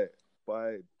by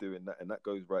doing that, and that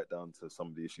goes right down to some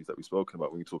of the issues that we've spoken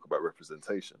about when you talk about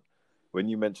representation. When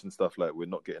you mention stuff like we're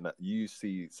not getting that, you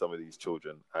see some of these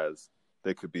children as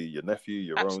they could be your nephew,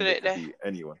 your own, they could be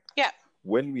anyone. Yeah.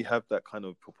 When we have that kind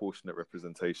of proportionate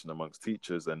representation amongst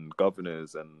teachers and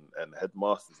governors and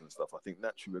headmasters and stuff, I think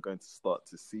naturally we're going to start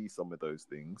to see some of those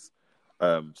things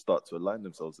start to align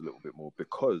themselves a little bit more,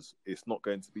 because it's not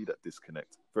going to be that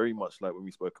disconnect. Very much like when we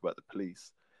spoke about the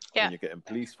police, when you're getting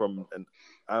police from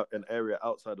an area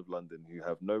outside of London who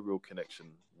have no real connection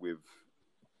with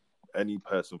any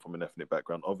person from an ethnic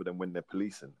background other than when they're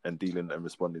policing and dealing and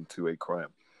responding to a crime.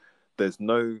 There's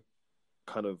no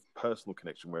kind of personal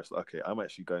connection where it's like, okay, I'm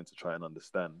actually going to try and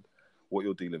understand what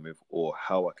you're dealing with or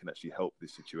how I can actually help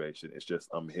this situation. It's just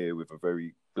I'm here with a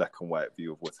very black and white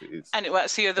view of what it is. And it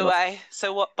works the other way.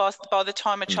 So by the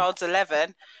time a child's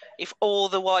 11, if all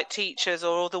the white teachers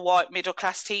or all the white middle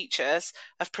class teachers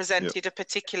have presented a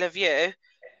particular view,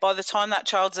 by the time that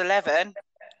child's 11,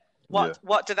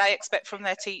 what do they expect from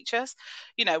their teachers?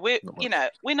 We're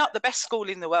not the best school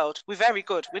in the world. We're very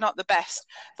good. We're not the best.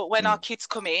 But when our kids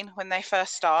come in, when they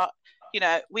first start,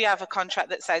 we have a contract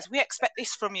that says we expect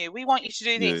this from you. We want you to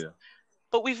do this.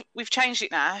 But we've changed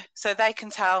it now, so they can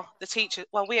tell the teacher,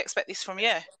 well, we expect this from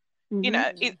you.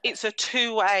 It's a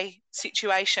two-way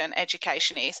situation,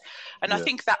 education is. And I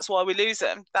think that's why we lose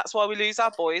them. That's why we lose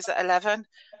our boys at 11,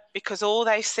 because all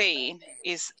they've seen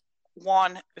is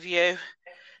one view.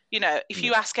 If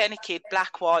you ask any kid,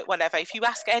 black, white, whatever, if you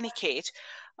ask any kid,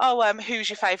 who's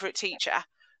your favourite teacher?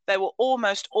 They will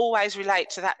almost always relate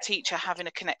to that teacher having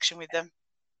a connection with them.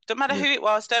 Don't matter who it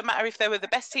was, don't matter if they were the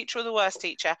best teacher or the worst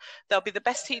teacher, they'll be the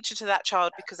best teacher to that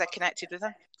child because they're connected with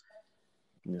them.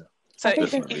 Yeah. So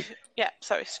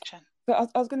sorry, Jen. But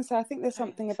I was going to say, I think there's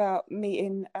something about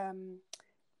meeting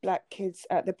black kids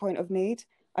at the point of need.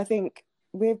 I think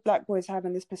with black boys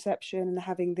having this perception and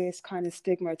having this kind of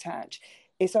stigma attached,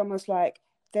 it's almost like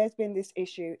there's been this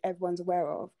issue everyone's aware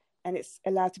of, and it's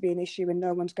allowed to be an issue and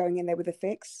no one's going in there with a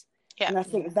fix. Yeah. And I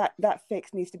think that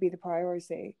fix needs to be the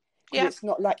priority. Yeah. It's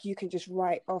not like you can just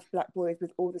write off black boys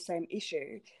with all the same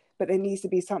issue, but there needs to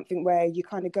be something where you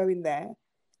kind of go in there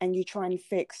and you try and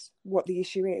fix what the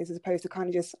issue is, as opposed to kind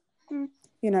of just,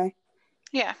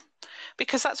 Yeah,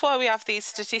 because that's why we have these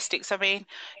statistics. I mean,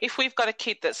 if we've got a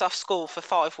kid that's off school for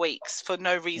 5 weeks for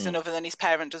no reason other than his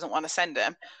parent doesn't want to send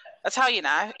him, I tell you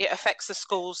now, it affects the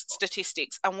school's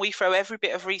statistics, and we throw every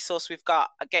bit of resource we've got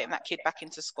at getting that kid back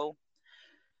into school.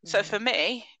 So for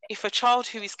me, if a child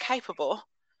who is capable,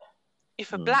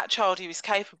 if a black child who is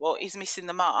capable is missing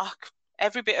the mark,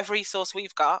 every bit of resource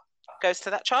we've got goes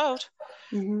to that child.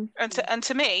 And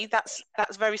to me, that's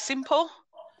very simple.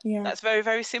 Yeah. That's very,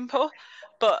 very simple.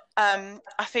 But I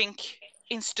think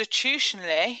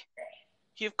institutionally,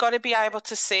 you've got to be able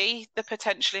to see the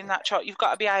potential in that child. You've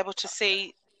got to be able to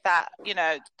see that, you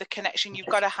know, the connection. You've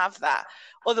got to have that.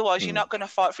 Otherwise, you're not going to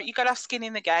fight for it. You've got to have skin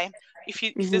in the game.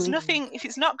 If there's nothing, if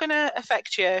it's not going to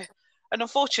affect you, and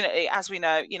unfortunately, as we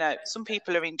know, you know, some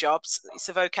people are in jobs. It's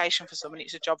a vocation for some and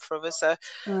it's a job for others. So,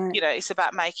 you know, it's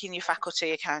about making your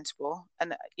faculty accountable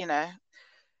and, you know,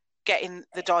 getting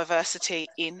the diversity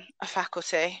in a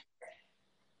faculty.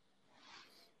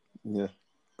 Yeah.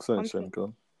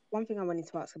 One thing I wanted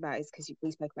to ask about is, because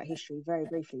we spoke about history very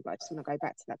briefly, but I just want to go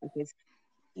back to that, because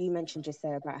you mentioned just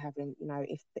there about having, you know,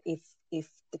 if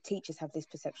the teachers have this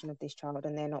perception of this child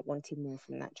and they're not wanting more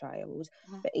from that child,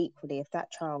 but equally, if that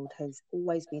child has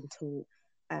always been taught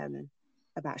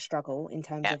about struggle in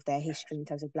terms of their history, in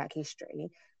terms of Black history,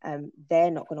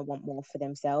 they're not going to want more for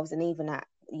themselves. And even at,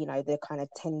 you know, the kind of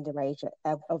tender age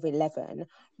of 11,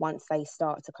 once they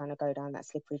start to kind of go down that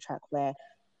slippery track where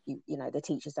you know, the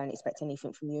teachers don't expect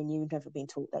anything from you and you've never been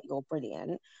taught that you're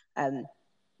brilliant,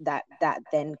 that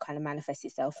then kind of manifests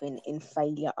itself in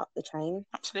failure up the chain.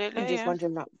 Absolutely. I'm just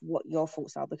wondering what your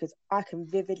thoughts are, because I can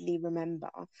vividly remember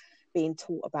being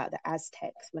taught about the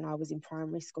Aztecs when I was in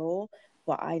primary school,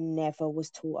 but I never was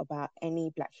taught about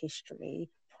any Black history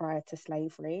prior to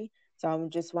slavery. So I'm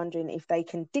just wondering if they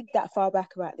can dig that far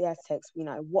back about the Aztecs. You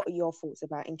know, what are your thoughts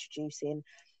about introducing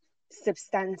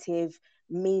substantive,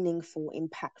 meaningful,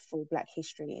 impactful Black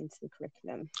history into the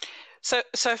curriculum? So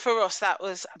for us, that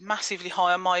was massively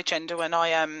high on my agenda when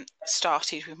I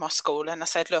started with my school. And I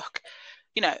said, look,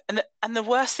 you know, and the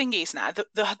worst thing is now,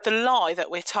 the lie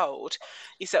that we're told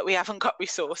is that we haven't got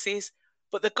resources,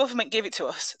 but the government give it to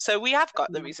us. So we have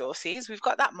got the resources, we've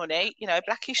got that money, you know,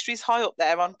 Black history is high up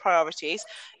there on priorities.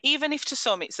 Even if to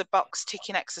some it's a box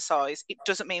ticking exercise, it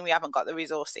doesn't mean we haven't got the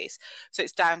resources. So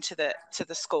it's down to the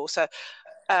school. So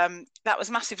that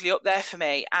was massively up there for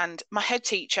me. And my head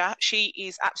teacher, she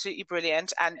is absolutely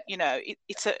brilliant. And, you know,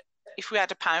 if we had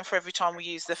 £1 for every time we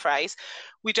use the phrase,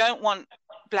 we don't want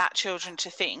Black children to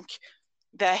think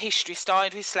their history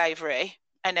started with slavery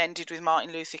and ended with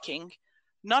Martin Luther King.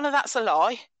 None of that's a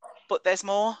lie, but there's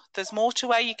more to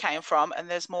where you came from, and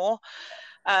there's more.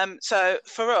 So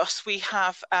for us, we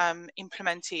have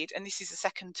implemented, and this is the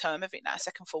second term of it now,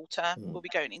 second full term we'll be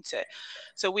going into.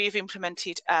 So we've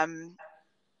implemented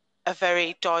a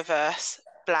very diverse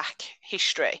Black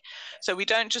history. So we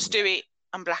don't just do it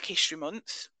on Black History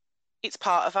Month. It's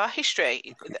part of our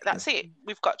history. That's it.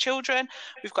 We've got children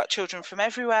from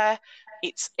everywhere.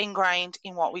 It's ingrained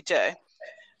in what we do.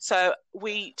 So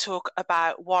we talk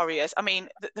about warriors. I mean,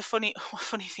 the funny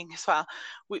thing as well,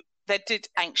 they did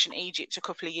ancient Egypt a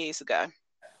couple of years ago.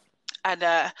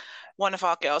 And one of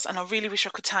our girls, and I really wish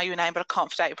I could tell you a name, but I can't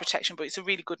for data protection, but it's a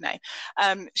really good name.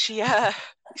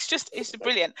 It's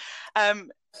brilliant.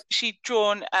 She'd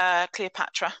drawn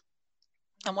Cleopatra,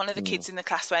 and one of the kids in the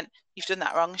class went, "You've done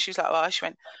that wrong." And she was like, "Why?" She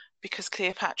went, "Because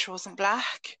Cleopatra wasn't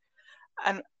Black."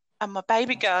 And my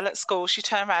baby girl at school, she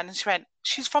turned around and she went,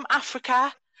 "She's from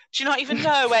Africa. Do you not even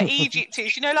know where Egypt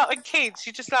is?" You know, like when kids,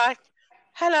 you're just like,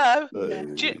 "Hello."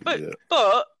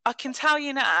 But I can tell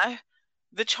you now,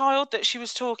 the child that she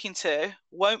was talking to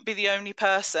won't be the only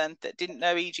person that didn't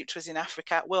know Egypt was in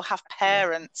Africa. We'll have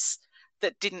parents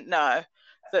that didn't know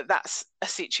that that's a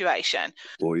situation.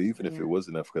 Or even if it was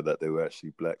in Africa, that they were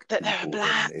actually Black that people they were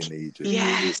Black in Egypt.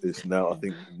 Yes. It's now, I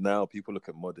think now people look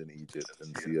at modern Egypt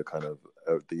and see a kind of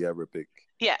the Arabic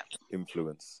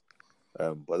influence.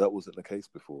 But that wasn't the case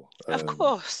before. Of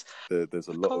course. There's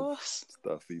a lot of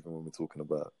stuff, even when we're talking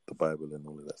about the Bible and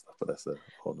all of that stuff, but that's a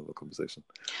whole other conversation.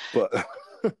 But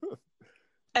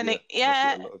and a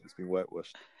lot of it's been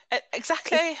whitewashed.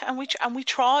 Exactly. And we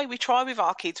try with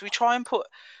our kids. We try and put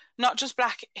not just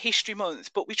Black History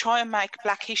Month, but we try and make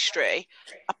Black history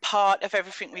a part of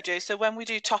everything we do. So when we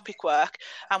do topic work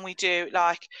and we do,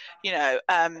 like, you know,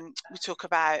 we talk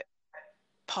about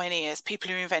pioneers,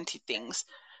 people who invented things,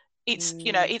 it's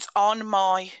you know, it's on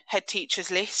my head teacher's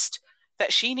list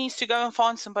that she needs to go and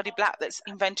find somebody Black that's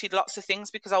invented lots of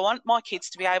things, because I want my kids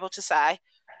to be able to say,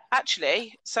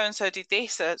 actually, so and so did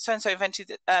this, so and so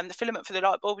invented the filament for the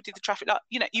light bulb, we did the traffic light.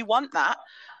 You know, you want that.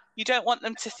 You don't want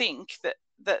them to think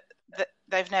that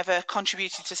they've never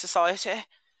contributed to society,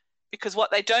 because what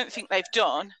they don't think they've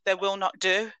done, they will not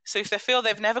do. So if they feel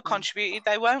they've never contributed,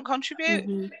 they won't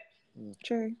contribute.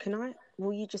 True. Can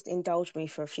will you just indulge me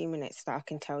for a few minutes that I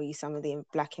can tell you some of the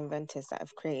Black inventors that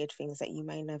have created things that you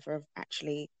may never have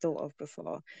actually thought of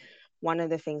before? One of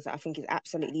the things that I think is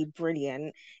absolutely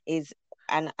brilliant is,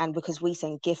 and because we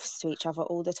send gifts to each other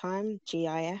all the time,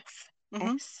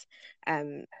 GIFs,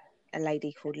 a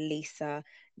lady called Lisa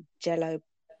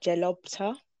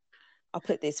Gelobta. We'll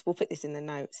put this in the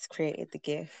notes, created the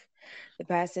GIF. The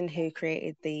person who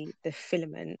created the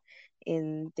filament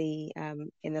in the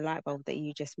light bulb that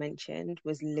you just mentioned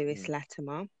was Lewis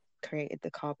Latimer, created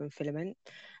the carbon filament.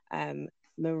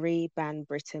 Marie Van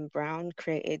Britten Brown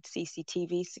created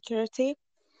CCTV security.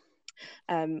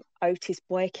 Otis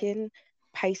Boykin,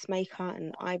 pacemaker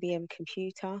and IBM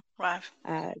computer. Right.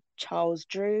 Charles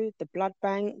Drew, the blood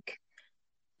bank.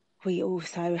 We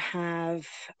also have,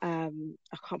 I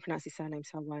can't pronounce his surname,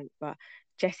 so I won't, but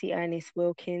Jesse Ernest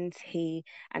Wilkins,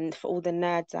 and for all the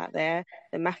nerds out there,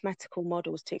 the mathematical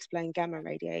models to explain gamma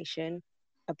radiation,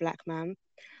 a Black man.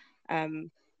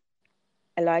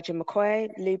 Elijah McCoy,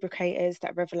 lubricators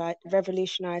that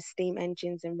revolutionized steam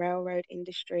engines and railroad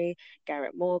industry.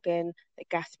 Garrett Morgan, the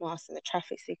gas mask and the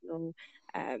traffic signal.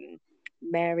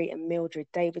 Mary and Mildred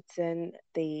Davidson,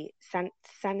 the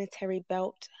sanitary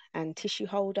belt and tissue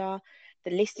holder.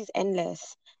 The list is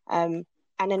endless.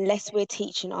 And unless we're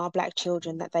teaching our Black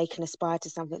children that they can aspire to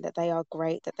something, that they are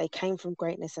great, that they came from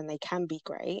greatness and they can be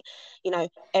great,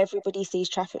 everybody sees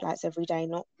traffic lights every day,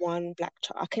 not one Black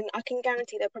child. I can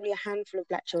guarantee there are probably a handful of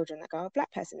Black children that go, a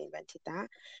Black person invented that.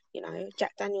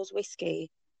 Jack Daniel's whiskey,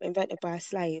 invented by a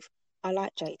slave. I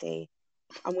like JD.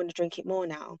 I'm going to drink it more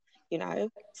now,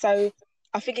 So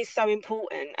I think it's so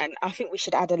important, and I think we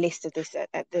should add a list of this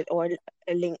or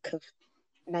a link of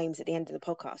names at the end of the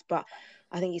podcast. But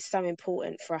I think it's so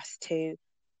important for us to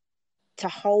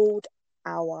hold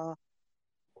our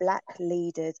Black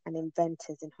leaders and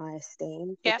inventors in high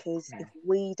esteem, because if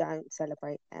we don't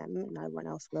celebrate them, no one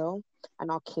else will, and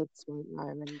our kids won't know.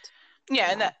 And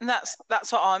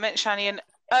that's what I meant, Shani. And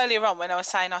earlier on, when I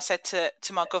said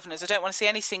to my governors, I don't want to see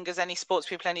any singers, any sports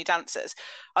people, any dancers.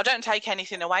 I don't take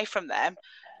anything away from them.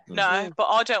 No, but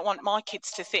I don't want my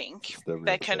kids to think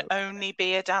they can only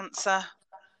be a dancer.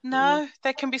 No,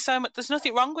 there can be so much. There's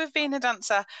nothing wrong with being a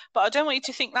dancer, but I don't want you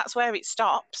to think that's where it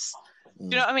stops. Do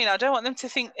you know what I mean? I don't want them to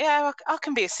think, I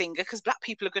can be a singer because Black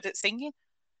people are good at singing.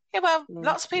 Yeah, well,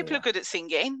 lots of people are good at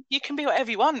singing. You can be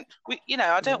whatever you want.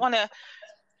 I don't want to.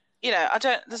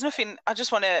 There's nothing. I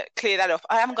just want to clear that up.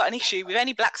 I haven't got an issue with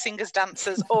any Black singers,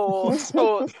 dancers, or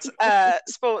sports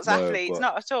athletes,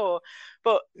 not at all.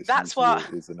 But that's what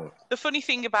the funny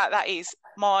thing about that is.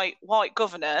 My white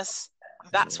governors,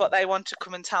 that's what they want to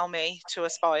come and tell me to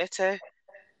aspire to.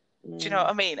 Do you know what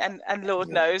I mean? And Lord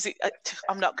knows,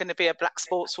 I'm not going to be a Black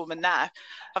sportswoman now.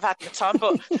 I've had my time,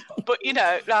 but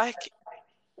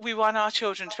we want our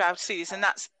children to be able to see this, and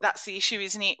that's the issue,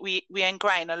 isn't it? We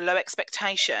ingrain a low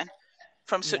expectation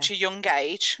from such a young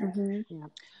age,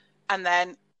 and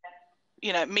then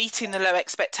meeting the low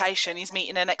expectation is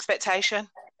meeting an expectation.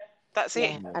 That's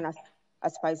it. And I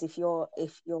suppose if you're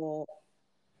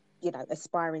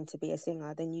aspiring to be a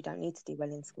singer, then you don't need to do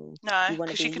well in school. No,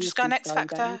 because you can just go on X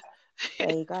Factor.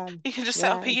 There you go. You can just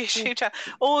set up a YouTube channel.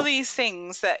 All these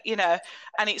things that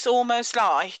and it's almost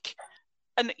like.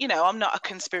 And, I'm not a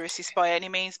conspiracist by any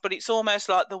means, but it's almost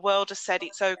like the world has said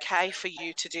it's okay for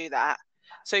you to do that.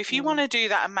 So if you want to do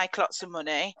that and make lots of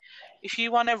money, if you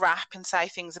want to rap and say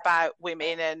things about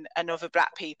women and other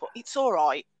Black people, it's all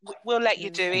right. We'll let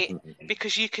you do it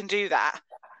because you can do that.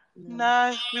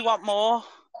 No, we want more.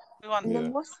 We want. And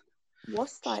then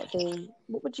what's like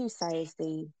what would you say is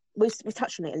we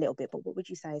touched on it a little bit, but what would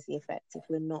you say is the effect if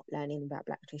we're not learning about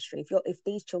Black history? If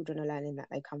these children are learning that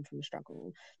they come from a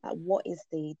struggle, like what is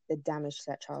the damage to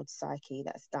that child's psyche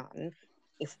that's done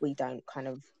if we don't kind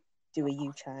of do a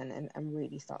U-turn and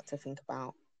really start to think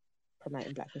about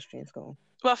promoting Black history in school?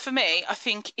 Well, for me, I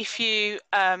think if you,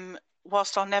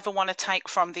 whilst I'll never want to take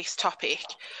from this topic,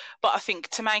 but I think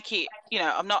to make it,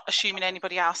 I'm not assuming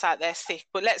anybody else out there sick,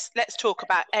 but let's talk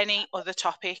about any other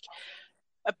topic.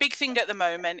 A big thing at the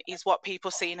moment is what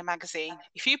people see in a magazine.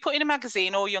 If you put in a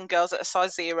magazine all young girls at a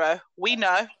size 0, we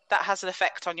know that has an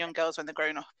effect on young girls when they're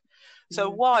grown up. So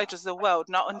why does the world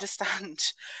not understand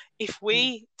if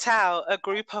we tell a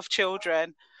group of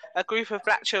children, a group of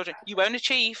Black children, you won't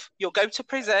achieve, you'll go to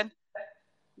prison,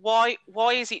 why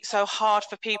is it so hard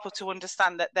for people to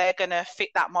understand that they're going to fit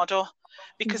that model?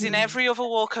 Because in every other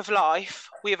walk of life,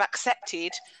 we have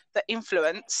accepted that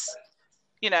influence,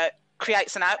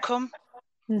 creates an outcome.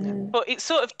 But it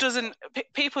sort of doesn't.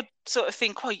 People sort of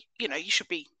think, well, you should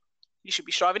be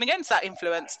striving against that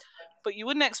influence, but you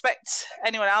wouldn't expect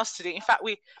anyone else to do it. In fact,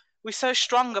 we we're so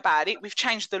strong about it. We've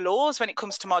changed the laws when it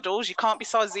comes to models. You can't be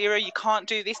size 0. You can't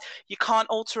do this. You can't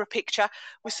alter a picture.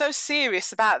 We're so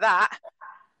serious about that.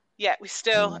 Yet we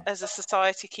still, as a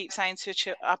society, keep saying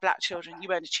to our black children, you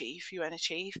won't achieve.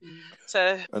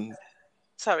 So,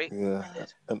 sorry. Yeah.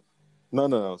 No,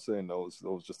 I was saying I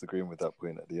was just agreeing with that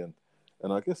point at the end.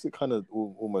 And I guess it kind of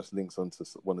almost links onto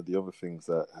one of the other things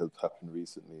that has happened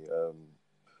recently.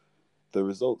 The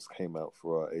results came out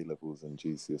for our A-levels and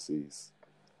GCSEs.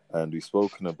 And we've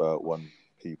spoken about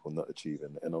people not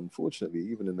achieving. And unfortunately,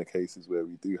 even in the cases where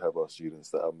we do have our students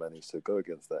that have managed to go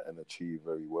against that and achieve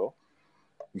very well,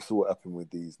 we saw what happened with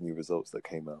these new results that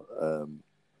came out.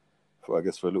 For a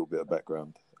little bit of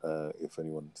background, if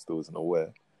anyone still isn't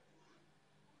aware,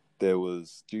 there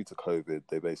was, due to COVID,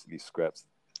 they basically scrapped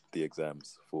the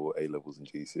exams for A-levels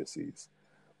and GCSEs.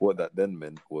 What that then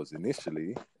meant was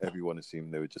initially everyone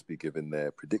assumed they would just be given their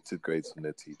predicted grades from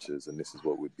their teachers, and this is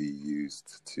what would be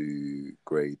used to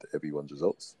grade everyone's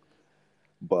results.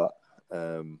 But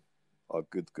our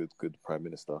good Prime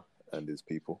Minister and his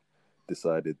people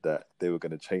decided that they were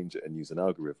going to change it and use an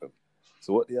algorithm.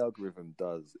 So what the algorithm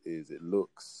does is it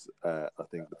looks at, I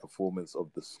think, the performance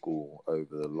of the school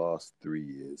over the last 3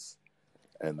 years,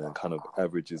 and then kind of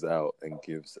averages out and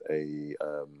gives a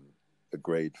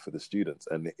grade for the students.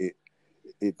 And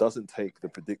it doesn't take the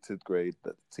predicted grade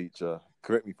that the teacher,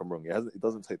 correct me if I'm wrong, it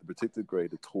doesn't take the predicted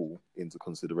grade at all into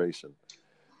consideration.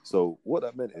 So what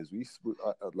that meant is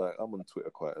I'm on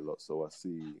Twitter quite a lot, so I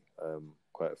see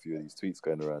quite a few of these tweets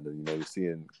going around, and you're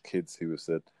seeing kids who have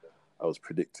said, I was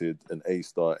predicted an A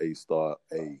star,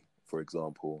 for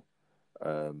example.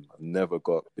 Never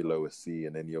got below a C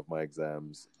in any of my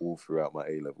exams all throughout my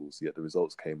A-levels, yet the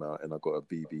results came out and I got a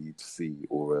BBC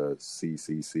or a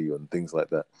CCC and things like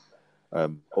that.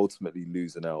 Ultimately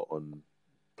losing out on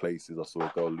places. I saw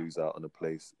a girl lose out on a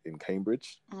place in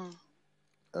Cambridge,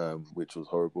 which was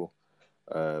horrible.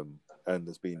 And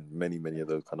there's been many of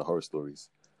those kind of horror stories.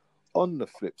 On the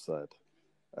flip side,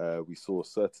 we saw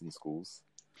certain schools.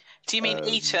 Do you mean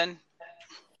Eton?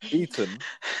 Eton.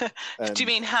 Do you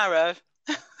mean Harrow?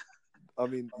 I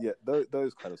mean, yeah,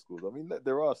 those kind of schools. I mean,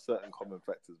 there are certain common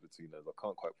factors between those. I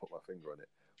can't quite put my finger on it.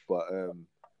 But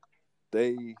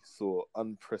they saw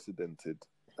unprecedented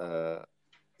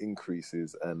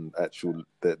increases, and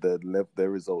their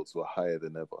results were higher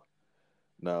than ever.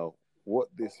 Now, what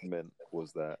this meant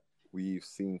was that we've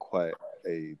seen quite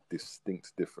a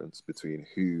distinct difference between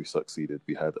who succeeded.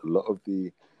 We had a lot of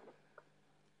the...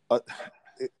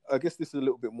 I guess this is a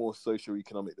little bit more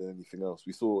socio-economic than anything else.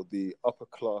 We saw the upper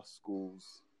class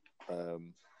schools,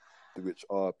 which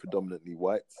are predominantly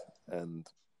white and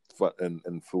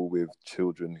full with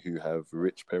children who have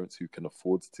rich parents who can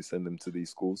afford to send them to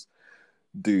these schools,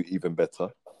 do even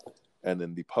better. And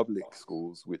then the public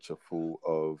schools, which are full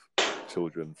of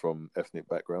children from ethnic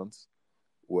backgrounds,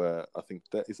 were, I think,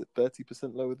 is it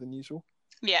 30% lower than usual?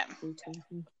 Yeah.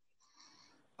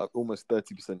 Almost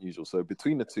 30% usual. So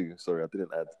between the two, sorry, I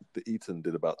didn't add, the Eton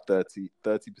did about 30%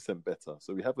 better.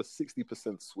 So we have a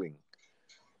 60% swing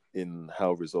in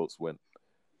how results went.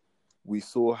 We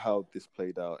saw how this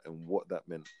played out and what that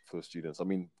meant for students. I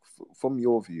mean, from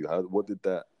your view,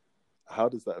 how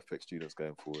does that affect students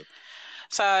going forward?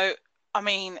 So, I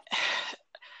mean,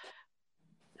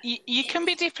 you can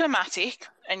be diplomatic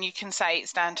and you can say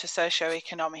it's down to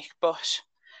socio-economic, but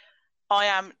I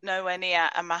am nowhere near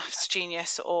a maths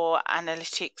genius or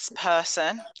analytics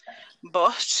person,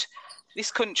 but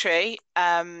this country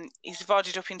is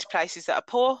divided up into places that are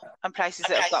poor and places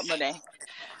that have got money.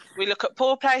 We look at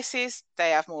poor places, they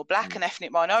have more black and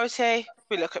ethnic minority.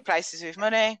 We look at places with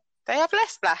money, they have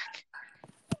less black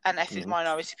and ethnic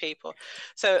minority people.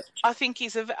 So I think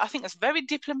it's very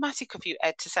diplomatic of you,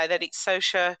 Ed, to say that it's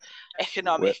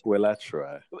socio-economic. Well, I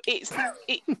try.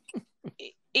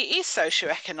 It is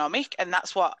socio-economic, and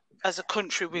that's what, as a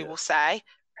country, we will say.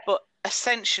 But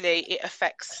essentially, it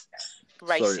affects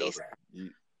races.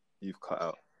 Sorry, you've cut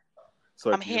out.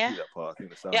 Sorry, I'm here. That part? I think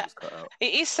the sound just cut out.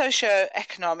 It is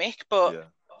socio-economic, but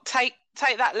take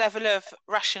that level of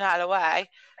rationale away,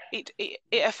 it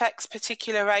affects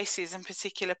particular races and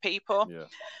particular people. Yeah.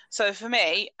 So for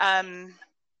me,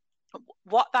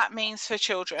 what that means for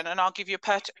children, and I'll give you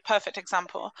a perfect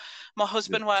example. My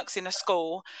husband works in a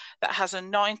school that has a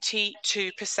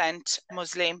 92%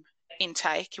 Muslim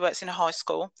intake. He works in a high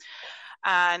school,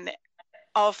 and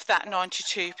of that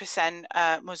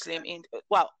 92% Muslim,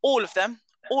 all of them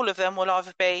will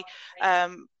either be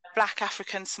Black,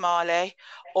 African, Somali,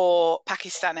 or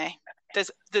Pakistani.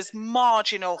 There's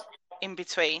marginal in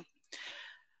between.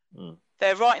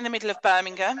 They're right in the middle of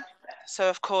Birmingham, so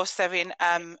of course they're in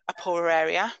a poorer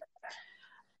area.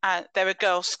 And they're a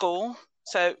girls' school,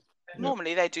 so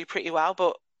normally they do pretty well,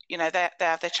 but you know, they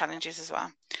have their challenges as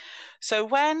well. So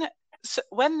when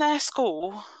their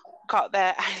school got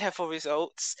their A-level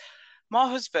results, my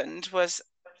husband was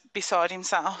beside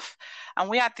himself, and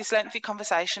we had this lengthy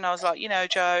conversation. I was like, you know,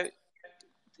 Joe,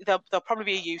 there'll probably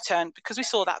be a U-turn, because we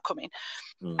saw that coming.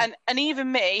 And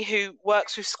even me, who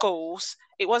works with schools,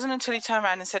 it wasn't until he turned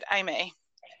around and said, Amy,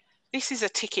 this is a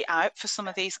ticket out for some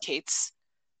of these kids.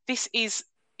 This is,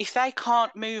 if they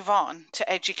can't move on to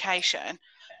education,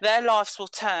 their lives will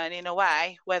turn in a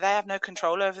way where they have no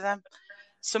control over them.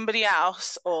 Somebody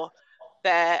else, or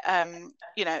their,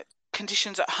 you know,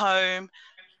 conditions at home,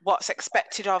 what's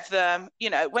expected of them. You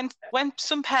know, when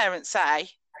some parents say,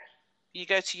 you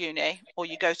go to uni or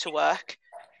you go to work,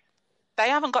 they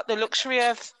haven't got the luxury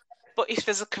of, but if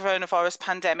there's a coronavirus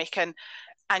pandemic and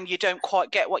you don't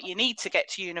quite get what you need to get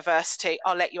to university,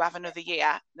 I'll let you have another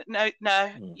year. No,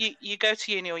 you go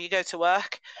to uni or you go to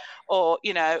work. Or,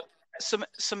 you know,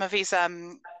 some of his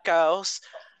girls,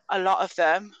 a lot of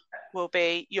them will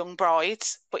be young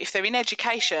brides, but if they're in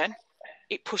education,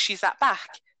 it pushes that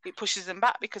back. It pushes them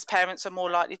back, because parents are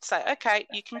more likely to say, okay,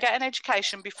 you can get an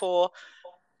education before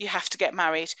you have to get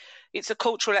married. It's a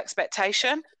cultural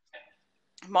expectation.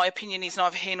 My opinion is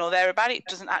neither here nor there about it. It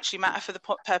doesn't actually matter for the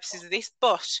purposes of this.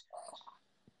 But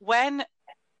when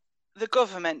the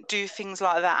government do things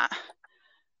like that,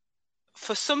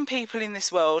 for some people in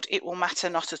this world, it will matter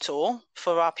not at all.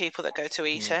 For our people that go to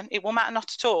Eton, it will matter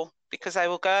not at all, because they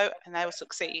will go and they will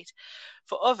succeed.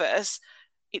 For others,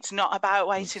 it's not about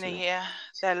waiting a year.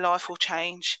 Their life will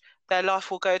change. Their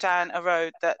life will go down a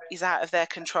road that is out of their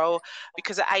control,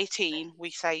 because at 18,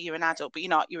 we say you're an adult, but you're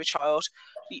not, you're a child.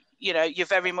 You know, you're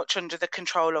very much under the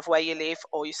control of where you live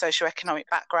or your socioeconomic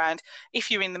background. If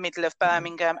you're in the middle of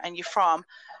Birmingham and you're from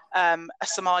a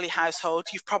Somali household,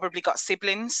 you've probably got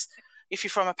siblings. If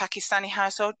you're from a Pakistani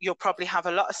household, you'll probably have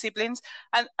a lot of siblings.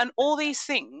 And all these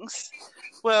things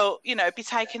will, you know, be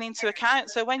taken into account.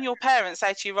 So when your parents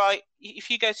say to you, right, if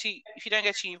you don't go to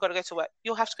uni, you've got to go to work,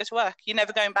 you'll have to go to work. You're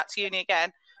never going back to uni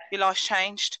again. Your life's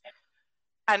changed.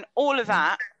 And all of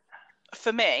that,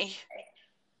 for me,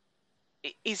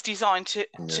 is designed to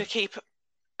keep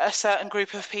a certain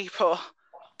group of people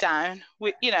down,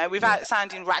 you know, without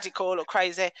sounding radical or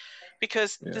crazy,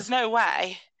 because there's no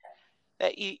way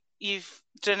that you've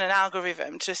done an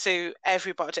algorithm to suit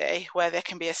everybody where there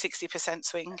can be a 60%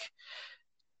 swing.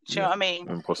 Do you know what I mean?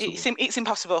 Impossible. It's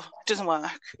impossible. It doesn't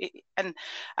work. And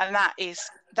that is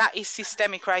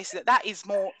systemic racism. That is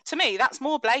more, to me, that's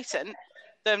more blatant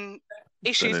than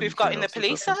issues we've got in the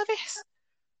police service.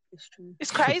 It's true.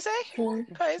 It's crazy.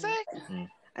 Crazy.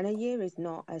 And a year is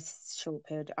not a short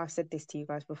period. I've said this to you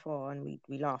guys before, and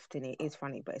we laughed, and it is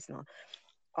funny, but it's not.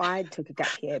 I took a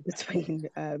gap year between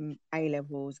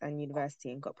A-levels and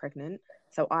university and got pregnant.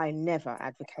 So I never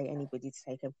advocate anybody to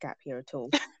take a gap year at all.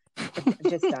 I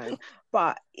just don't.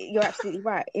 But you're absolutely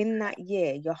right. In that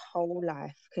year, your whole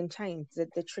life can change.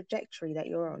 The trajectory that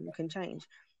you're on can change.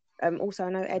 Also, I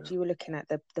know, Ed, you were looking at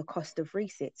the cost of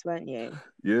resits, weren't you?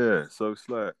 Yeah, so it's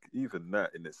like, even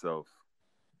that in itself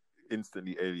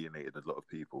instantly alienated a lot of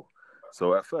people.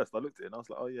 So at first I looked at it and I was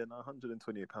like, oh yeah, no,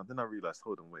 £128. Then I realised,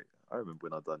 hold on, wait. I remember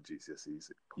when I done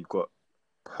GCSEs, you've got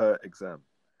per exam.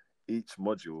 Each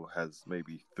module has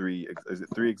maybe three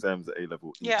exams at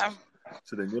A-level each? Yeah.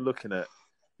 So then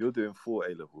you're doing 4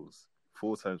 A-levels,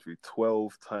 4 times 3,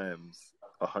 12 times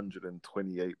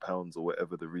 £128 or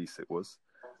whatever the resit was.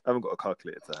 I haven't got a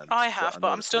calculator to hand. I have, but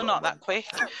I'm still not that quick.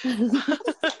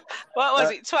 What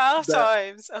was it? 12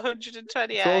 times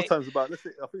 128. 12 times about, let's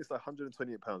say, I think it's like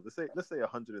 £128. Let's say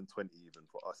 120 even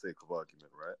for our sake of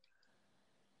argument,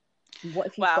 right? What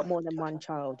if you've got more than one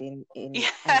child in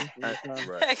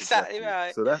right, exactly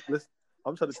right. So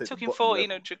I'm trying to say, it took him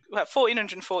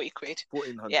 1,440 quid.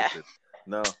 1,400 quid.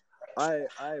 Now,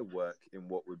 I work in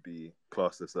what would be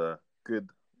classed as a good,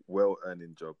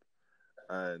 well-earning job,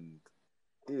 and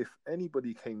if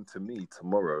anybody came to me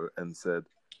tomorrow and said,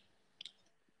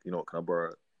 you know what, can I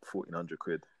borrow 1,400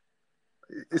 quid?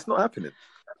 It's not happening.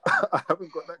 I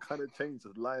haven't got that kind of change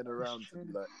just lying around to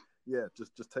be like, yeah,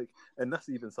 just take. And that's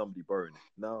even somebody borrowing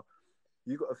it. Now,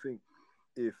 you got to think,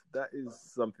 if that is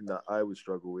something that I would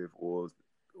struggle with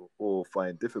or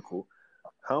find difficult,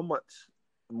 how much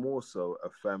more so a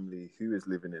family who is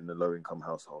living in a low-income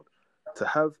household? To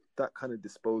have that kind of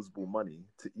disposable money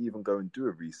to even go and do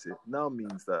a resit now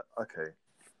means that, okay,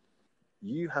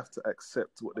 you have to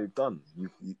accept what they've done.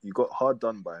 You got hard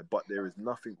done by, but there is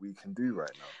nothing we can do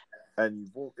right now. And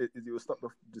you were stuck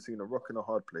between a rock and a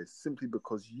hard place simply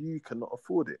because you cannot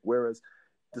afford it. Whereas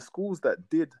the schools that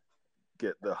did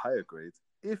get the higher grades,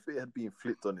 if it had been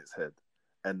flipped on its head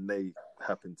and they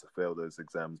happen to fail those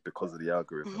exams because of the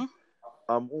algorithm,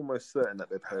 I'm almost certain that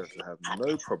their parents will have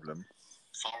no problem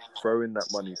throwing that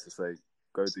money to say,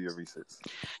 go do your research.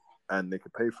 And they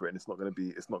could pay for it, and it's not going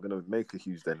to make a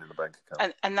huge dent in the bank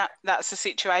account. And that's the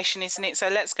situation, isn't it? So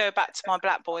let's go back to my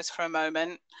black boys for a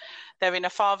moment. They're in a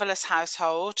fatherless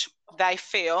household. They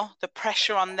feel the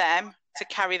pressure on them to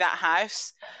carry that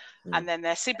house. And then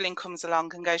their sibling comes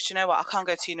along and goes, do you know what? I can't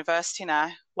go to university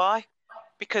now. Why?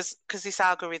 Because this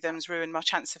algorithm's ruined my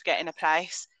chance of getting a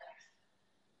place.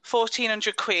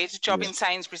 1,400 quid, job in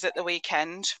Sainsbury's at the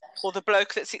weekend, or the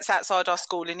bloke that sits outside our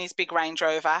school in his big Range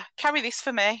Rover. Carry this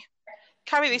for me.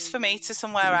 Carry this for me to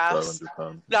somewhere else.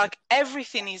 Like,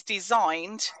 everything is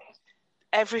designed.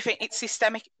 Everything, it's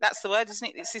systemic. That's the word, isn't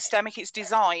it? It's systemic. It's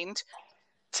designed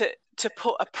to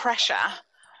put a pressure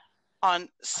on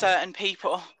certain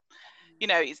people. You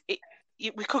know,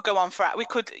 we could go on for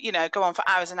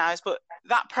hours and hours, but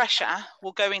that pressure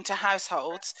will go into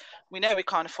households. We know we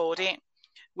can't afford it.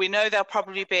 We know they'll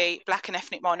probably be black and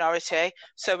ethnic minority,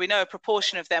 so we know a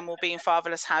proportion of them will be in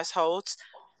fatherless households.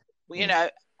 Well, you know,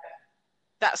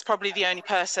 that's probably the only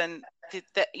person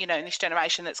that in this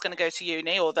generation that's going to go to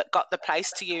uni, or that got the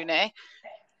place to uni.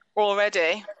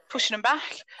 Already pushing them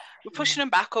back. We're pushing them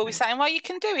back, or we're saying, well, you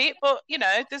can do it, but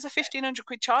there's a 1,500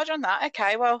 quid charge on that.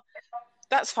 Okay, well,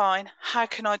 that's fine. How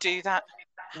can I do that?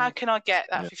 How can I get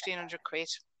that 1,500 quid?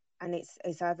 And it's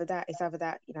either that,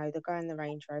 the guy in the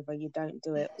Range Rover, you don't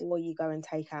do it, or you go and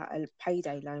take out a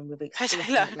payday loan with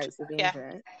extortionate rates of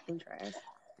interest,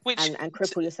 and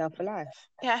cripple yourself for life.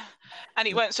 Yeah, and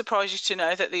it won't surprise you to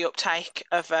know that the uptake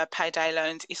of payday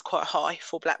loans is quite high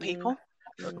for black people.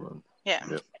 Yeah,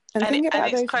 and think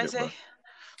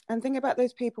about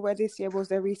those people where this year was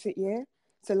their reset year.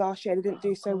 So last year they didn't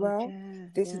do so well.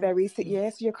 This is their reset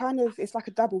year. So you're it's like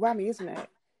a double whammy, isn't it?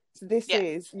 So this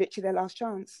is literally their last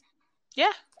chance.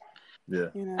 Yeah. Yeah.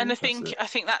 And I think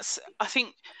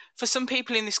for some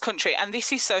people in this country, and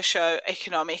this is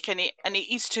socio-economic, and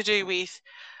it is to do with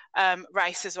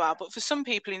race as well, but for some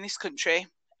people in this country,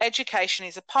 education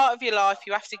is a part of your life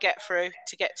you have to get through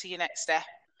to get to your next step.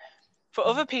 For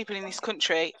other people in this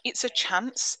country, it's a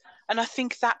chance. And I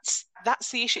think that's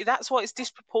the issue. That's why it's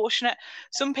disproportionate.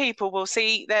 Some people will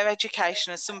see their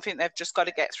education as something they've just got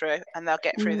to get through, and they'll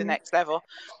get through the next level.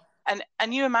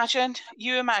 And you imagine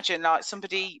like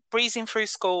somebody breezing through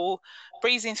school,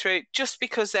 just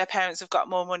because their parents have got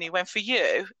more money, when for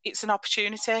you, it's an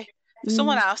opportunity. For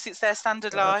someone else, it's their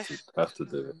standard life. Have to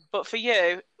do it. But for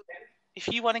you, if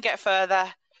you want to get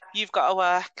further, you've got to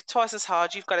work twice as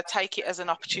hard. You've got to take it as an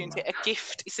opportunity, a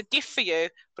gift. It's a gift for you,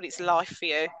 but it's life for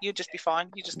you. You'll just be fine.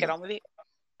 You just get on with it.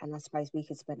 And I suppose we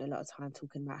could spend a lot of time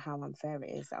talking about how unfair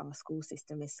it is that our school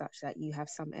system is such that you have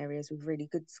some areas with really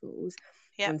good schools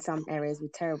and some areas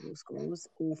with terrible schools,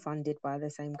 all funded by the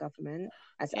same government.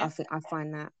 I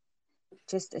find that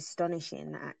just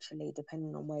astonishing, actually,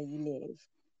 depending on where you live.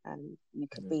 You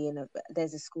could be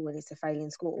there's a school and it's a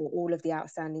failing school, or all of the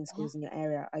outstanding schools in your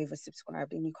area are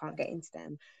oversubscribed and you can't get into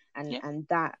them, and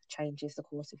that changes the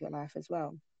course of your life as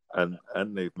well. And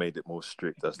they've made it more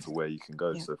strict as to where you can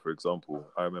go. So, for example,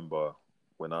 I remember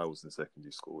when I was in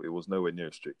secondary school, it was nowhere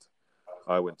near strict.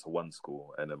 I went to one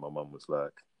school, and then my mum was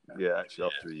like, yeah, actually,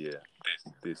 after a year,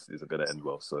 this isn't going to end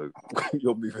well, so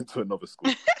you're moving to another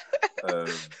school.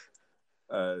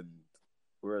 And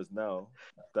whereas now,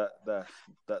 that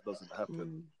doesn't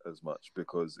happen as much,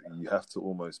 because you have to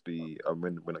almost be,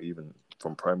 when even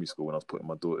from primary school, when I was putting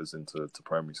my daughters into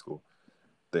primary school,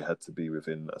 they had to be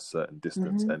within a certain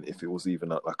distance. And if it was even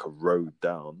like a road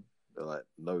down, they're like,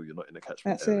 no, you're not in a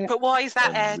catchment area. But why is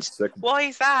that, Ed? Why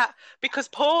is that? Because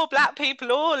poor black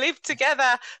people all live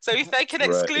together. So if they can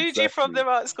exclude you from the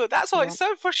right school, that's why it's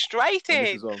so frustrating. And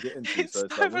this is what I'm getting to. So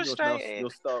it's like frustrating.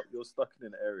 You're stuck in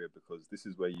an area because this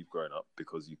is where you've grown up,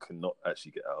 because you cannot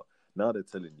actually get out. Now they're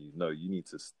telling you, no, you need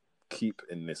to keep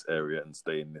in this area and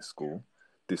stay in this school,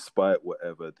 despite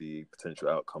whatever the potential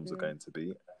outcomes are going to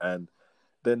be. And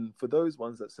then for those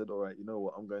ones that said, all right, you know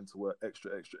what, I'm going to work extra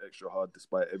hard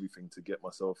despite everything to get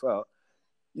myself out,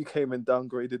 you came and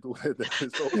downgraded all their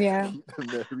results to keep them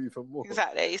there even more.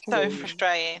 Exactly. It's so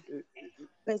frustrating.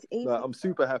 I'm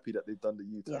super happy that they've done the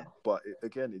U-turn, but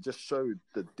it just showed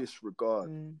the disregard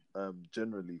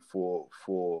generally for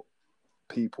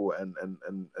people and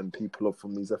people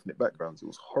from these ethnic backgrounds. It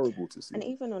was horrible to see. And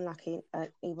even on like an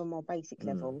even more basic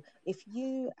level, if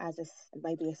you as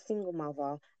maybe a single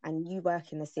mother and you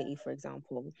work in the city, for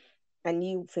example, and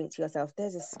you think to yourself,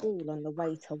 there's a school on the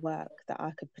way to work that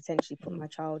I could potentially put my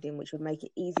child in, which would make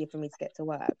it easier for me to get to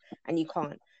work, and you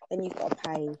can't, then you've got to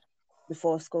pay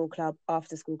before school club,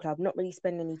 after school club, not really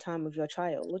spend any time with your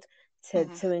child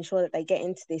to ensure that they get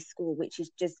into this school, which is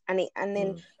just, and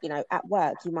then, you know, at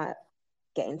work, you might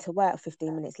get into work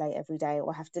 15 minutes late every day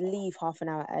or have to leave half an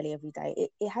hour early every day.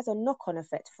 It has a knock-on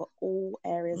effect for all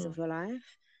areas of your life.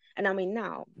 And I mean,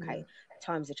 now, okay,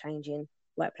 times are changing,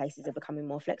 workplaces are becoming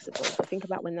more flexible, but think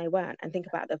about when they weren't, and think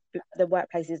about the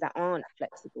workplaces that aren't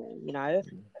flexible, you know,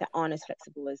 that aren't as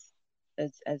flexible as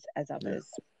others.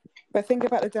 But think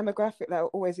about the demographic that are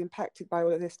always impacted by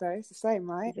all of this, though. It's the same,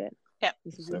 right? Yeah,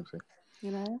 same thing.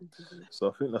 You know. So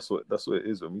I think that's what it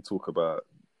is when we talk about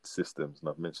systems, and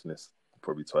I've mentioned this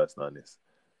probably twice now.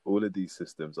 All of these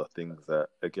systems are things that,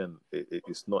 again,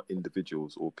 it's not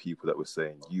individuals or people that were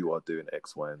saying you are doing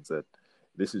X, Y, and Z.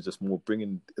 This is just more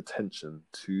bringing attention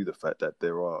to the fact that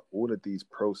there are all of these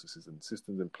processes and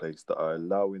systems in place that are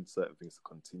allowing certain things to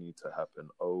continue to happen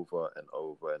over and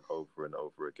over and over and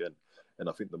over again. And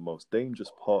I think the most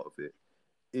dangerous part of it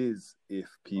is if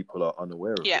people are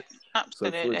unaware of it.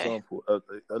 Absolutely. So, for example,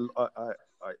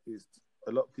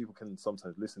 a lot of people can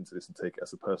sometimes listen to this and take it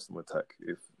as a personal attack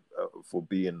for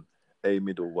being a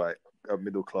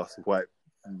middle class white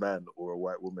man or a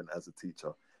white woman as a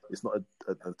teacher. It's not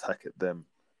an attack at them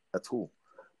at all,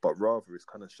 but rather it's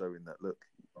kind of showing that, look,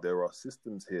 there are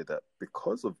systems here that,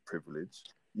 because of privilege,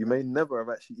 you may never have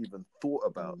actually even thought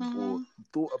about or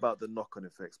thought about the knock-on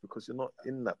effects, because you're not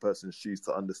in that person's shoes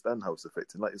to understand how it's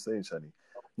affecting. Like you're saying, Shani,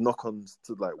 knock-ons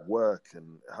to like work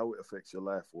and how it affects your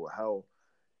life, or how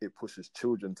it pushes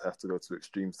children to have to go to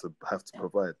extremes to have to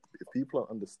provide. If people are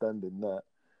understanding that,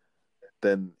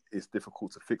 then it's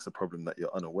difficult to fix a problem that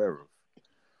you're unaware of.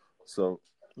 So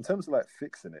in terms of like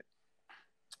fixing it,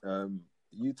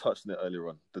 you touched on it earlier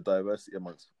on, the diversity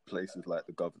amongst places like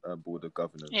the board of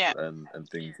governors and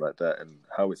things like that, and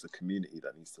how it's a community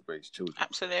that needs to raise children.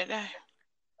 Absolutely.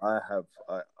 I'm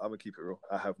gonna keep it real.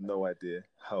 I have no idea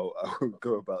how I would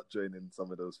go about joining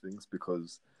some of those things,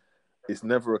 because it's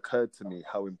never occurred to me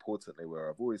how important they were.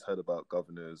 I've always heard about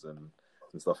governors and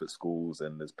stuff at schools,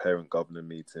 and there's parent governor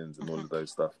meetings and all of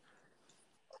those stuff.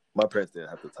 My parents didn't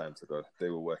have the time to go; they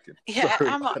were working. Yeah, so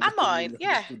am I?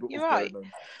 Yeah, you're right.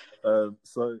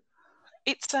 So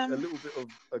it's a little bit of,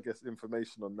 I guess,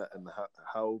 information on that, and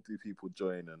how do people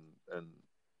join, and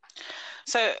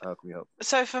so how can we help?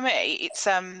 So for me, it's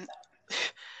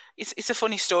a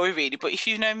funny story, really. But if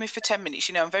you know me for 10 minutes,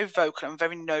 you know I'm very vocal, I'm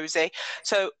very nosy.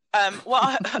 So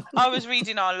I was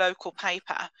reading our local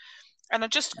paper, and I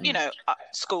just, you know,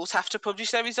 schools have to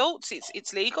publish their results.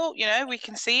 It's legal, you know, we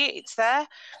can see it, it's there.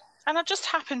 And I just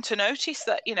happened to notice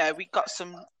that, you know, we got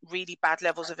some really bad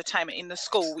levels of attainment in the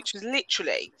school, which was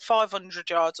literally 500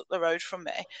 yards up the road from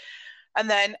me. And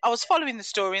then I was following the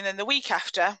story, and then the week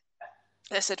after,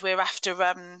 they said we're after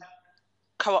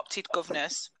co-opted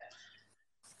governors.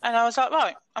 And I was like,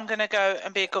 right, I'm going to go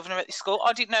and be a governor at this school.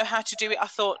 I didn't know how to do it. I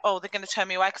thought, oh, they're going to turn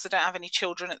me away because I don't have any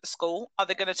children at the school. Are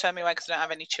they going to turn me away because I don't have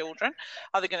any children?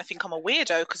 Are they going to think I'm a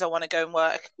weirdo because I want to go and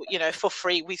work, you know, for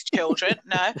free with children?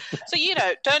 No. So, you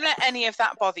know, don't let any of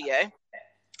that bother you.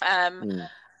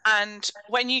 And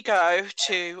when you go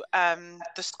to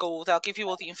the school, they'll give you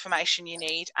all the information you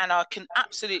need. And I can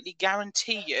absolutely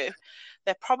guarantee you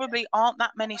there probably aren't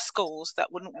that many schools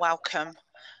that wouldn't welcome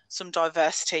some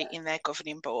diversity in their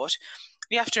governing board.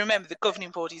 You have to remember the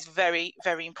governing board is very,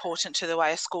 very important to the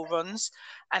way a school runs.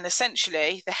 And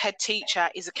essentially, the head teacher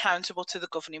is accountable to the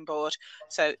governing board.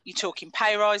 So you're talking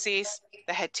pay rises,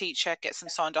 the head teacher gets them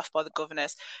signed off by the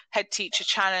governors. Head teacher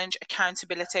challenge,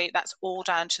 accountability, that's all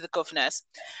down to the governors.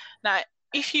 Now,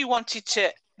 if you wanted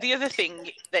to, the other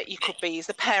thing that you could be is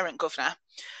the parent governor.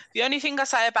 The only thing I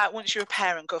say about once you're a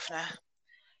parent governor,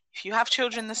 if you have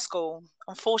children in the school,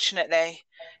 unfortunately,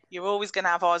 you're always going to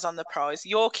have eyes on the prize.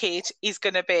 Your kid is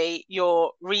going to be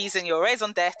your reason, your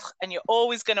raison d'etre, and you're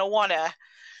always going to want to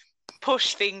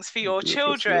push things for your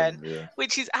children,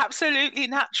 which is absolutely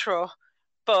natural.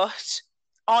 But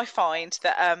I find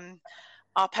that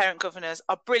our parent governors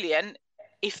are brilliant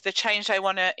if the change they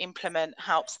want to implement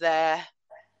helps their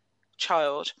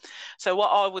child. So what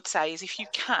I would say is, if you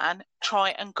can, try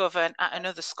and govern at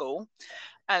another school.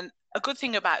 And a good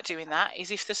thing about doing that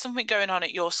is, if there's something going on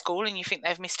at your school and you think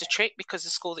they've missed a trick because the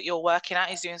school that you're working at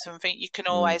is doing something, you can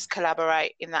always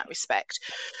collaborate in that respect.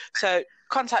 So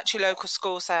contact your local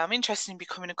school, say, I'm interested in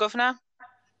becoming a governor.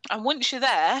 And once you're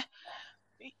there,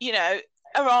 you know,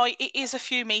 all right, it is a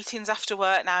few meetings after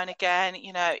work now and again.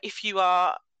 You know, if you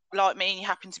are like me and you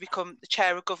happen to become the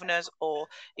chair of governors, or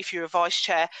if you're a vice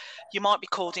chair, you might be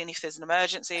called in if there's an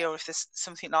emergency or if there's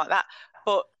something like that.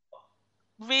 But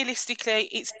realistically,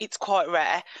 it's quite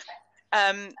rare.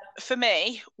 For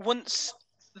me, once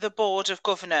the board of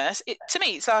governors, to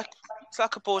me, it's like it's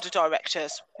like a board of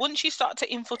directors. Once you start to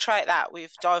infiltrate that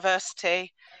with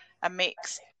diversity and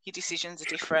mix, your decisions are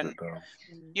different.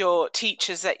 Your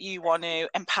teachers that you want to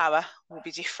empower will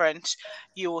be different.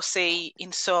 You will see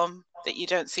in some that you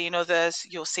don't see in others.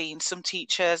 You'll see in some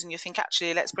teachers and you think,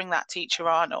 actually, let's bring that teacher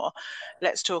on, or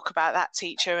let's talk about that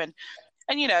teacher. And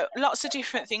you know, lots of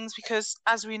different things, because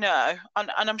as we know,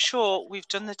 and I'm sure we've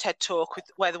done the TED Talk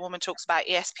where the woman talks about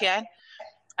ESPN,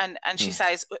 and she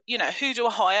says, you know, who do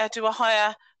I hire? Do I hire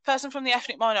a person from the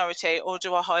ethnic minority, or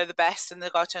do I hire the best? And the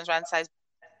guy turns around and says,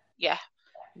 yeah,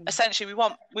 essentially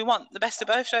we want the best of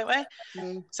both, don't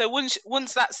we? So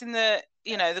once that's in the,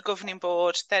 you know, the governing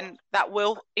board, then that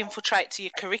will infiltrate to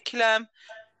your curriculum.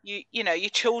 You know, your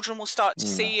children will start to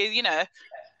see you, you know.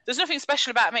 There's nothing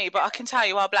special about me, but I can tell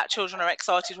you our black children are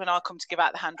excited when I come to give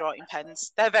out the handwriting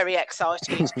pens. They're very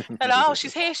excited. They're like, oh,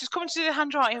 she's here. She's coming to do the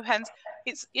handwriting pens.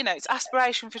 It's, you know, it's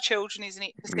aspiration for children, isn't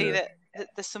it? To see that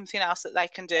there's something else that they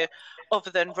can do other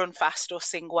than run fast or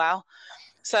sing well.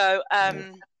 So,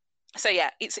 so yeah,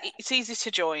 it's easy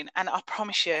to join, and I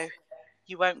promise you,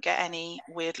 you won't get any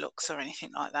weird looks or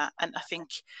anything like that. And I think,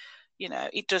 you know,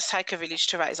 it does take a village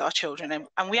to raise our children,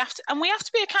 and we have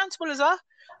to be accountable as well.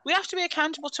 We have to be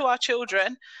accountable to our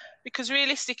children, because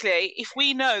realistically, if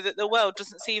we know that the world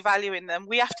doesn't see value in them,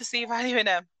 we have to see value in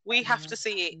them. We have to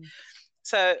see it.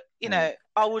 So, you know,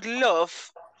 I would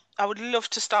love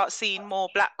to start seeing more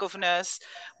black governors,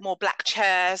 more black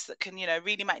chairs that can, you know,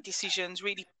 really make decisions,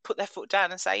 really put their foot down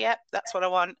and say, yeah, that's what I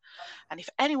want. And if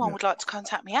anyone would like to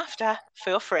contact me after,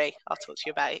 feel free. I'll talk to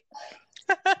you about it.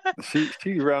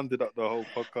 She rounded up the whole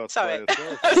podcast by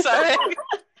herself. Sorry.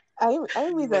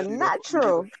 Amy's a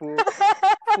natural. Four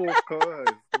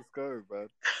co-hosts. Let's go, man.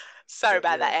 Sorry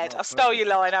about that, Ed. I stole your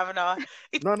line, haven't I?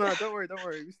 No, don't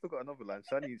worry. We still got another line.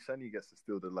 Shani gets to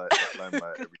steal the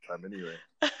limelight every time anyway.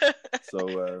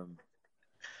 So,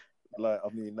 I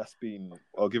mean, that's been.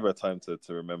 I'll give her time to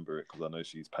remember it, because I know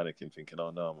she's panicking, thinking,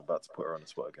 "Oh no, I'm about to put her on the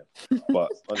spot again."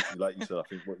 But honestly, like you said, I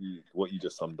think what you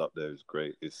just summed up there is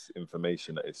great. It's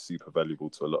information that is super valuable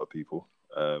to a lot of people.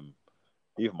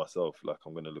 Even myself, like,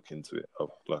 I'm going to look into it.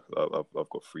 I've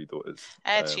got 3 daughters.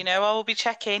 Ed, you know, I will be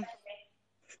checking.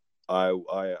 I'm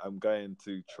going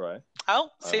to try. Oh,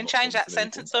 soon change that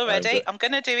sentence already. I'm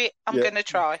going to do it. I'm going to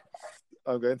try.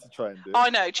 I'm going to try and do it. I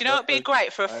know. Do you know what would be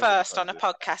great for a first on a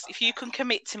podcast? If you can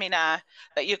commit to me now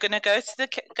that you're going to go to the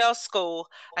girls' school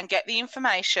and get the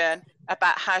information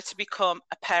about how to become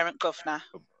a parent governor.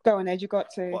 Go on, Ed. You got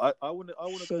to. Well, I want to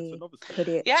go to another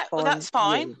school. Yeah, well, that's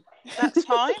fine. That's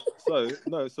fine. So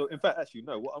in fact, actually,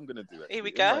 no. What I'm going to do, here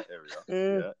we go.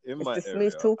 In my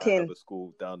area, I have a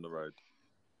school down the road.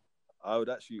 I'm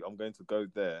going to go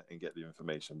there and get the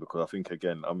information, because I think,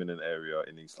 again, I'm in an area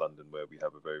in East London where we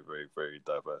have a very, very, very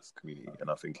diverse community, and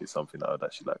I think it's something that I'd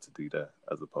actually like to do there,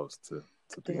 as opposed to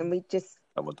being and we just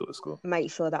at my daughter's school.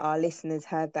 Make sure that our listeners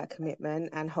heard that commitment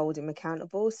and hold him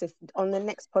accountable. So if on the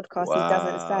next podcast he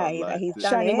doesn't say that he's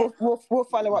done Shani, it, we'll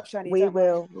follow up, Shani. We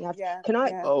will. Can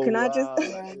I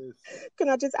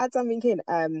just add something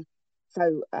in?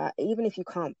 So even if you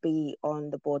can't be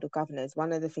on the board of governors,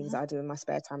 one of the things I do in my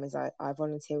spare time is I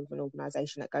volunteer with an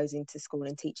organisation that goes into school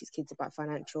and teaches kids about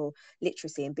financial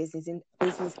literacy and business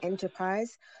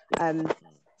enterprise.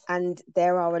 And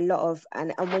there are a lot of,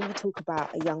 and when you talk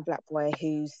about a young black boy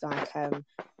who's like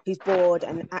who's bored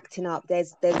and acting up,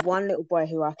 there's one little boy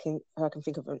who I can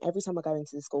think of, and every time I go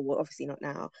into the school, well, obviously not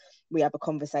now, we have a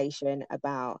conversation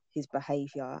about his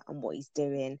behaviour and what he's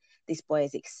doing. This boy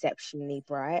is exceptionally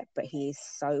bright, but he is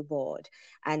so bored.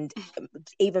 And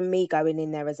even me going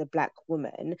in there as a black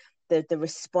woman, the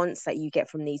response that you get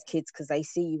from these kids, because they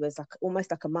see you as like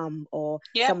almost like a mum or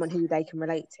someone who they can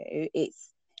relate to,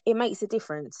 it makes a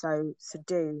difference. So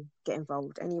do get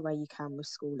involved any way you can with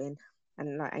schooling.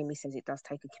 And like Amy says, it does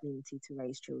take a community to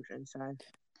raise children. So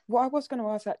what I was going to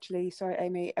ask, actually, sorry,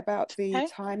 Amy, about the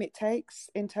time it takes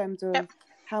in terms of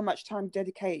how much time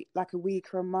dedicate, like a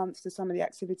week or a month, to some of the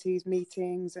activities,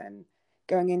 meetings and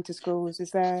going into schools.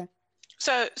 Is there...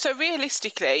 So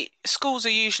realistically, schools are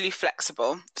usually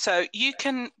flexible. So you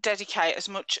can dedicate as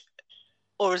much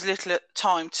or as little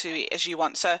time to it as you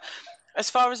want. So as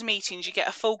far as meetings, you get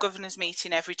a full governors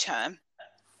meeting every term.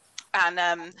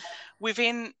 And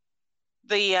within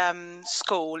the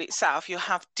school itself, you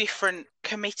have different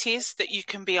committees that you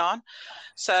can be on.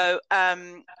 So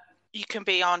you can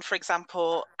be on, for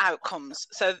example, outcomes.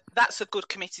 So that's a good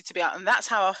committee to be on. And that's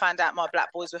how I found out my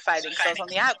black boys were failing, because I was on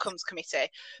the outcomes committee.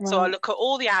 Right. So I look at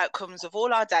all the outcomes of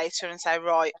all our data and say,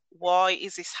 right, why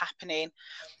is this happening?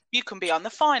 You can be on the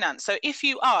finance. So if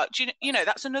you are, you know,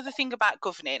 that's another thing about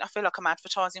governing. I feel like I'm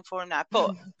advertising for them now,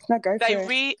 but they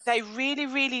really,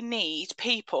 really need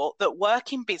people that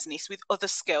work in business with other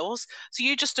skills. So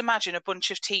you just imagine a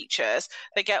bunch of teachers,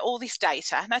 they get all this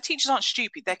data. Now, teachers aren't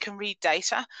stupid. They can read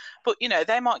data, but, you know,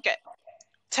 they might get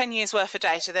 10 years worth of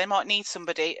data. They might need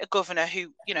somebody, a governor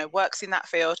who, you know, works in that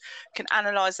field, can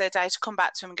analyse their data, come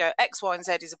back to them and go, X, Y, and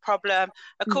Z is a problem.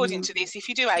 According to this, if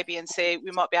you do A, B, and C, we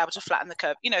might be able to flatten the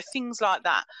curve. You know, things like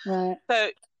that. Right. So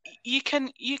you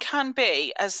can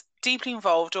be as deeply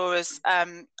involved or as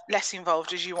less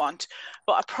involved as you want.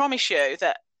 But I promise you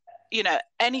that, you know,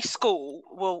 any school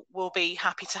will be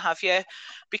happy to have you,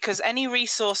 because any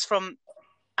resource from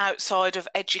outside of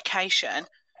education,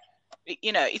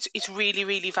 you know, it's really,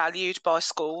 really valued by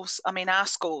schools. I mean, our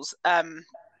schools,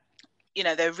 you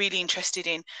know, they're really interested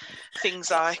in things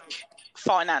like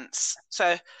finance.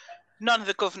 So none of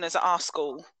the governors at our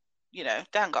school, you know,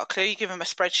 they haven't got a clue. You give them a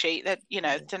spreadsheet, that, you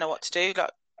know, they know what to do.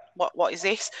 Like, what is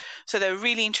this? So they're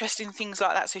really interested in things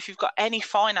like that. So if you've got any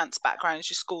finance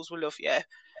backgrounds, your schools will love you.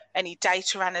 Any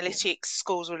data analytics,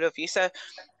 schools will love you. So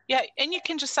yeah, and you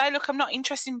can just say, look, I'm not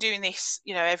interested in doing this,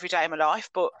 you know, every day of my life,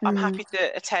 but I'm happy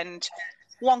to attend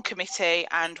one committee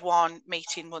and one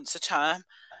meeting once a term.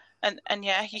 And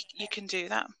yeah, you can do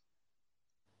that.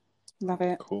 Love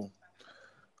it. Cool.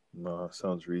 No,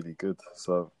 sounds really good.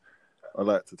 So I'd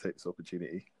like to take this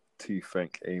opportunity to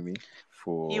thank Amy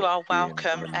for you are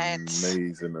welcome, being Ed.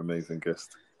 an amazing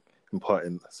guest,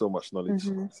 imparting so much knowledge,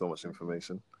 so much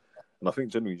information. And I think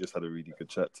generally we just had a really good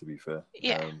chat, to be fair.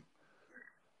 Yeah.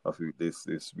 I think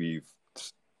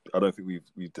I don't think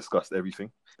we've discussed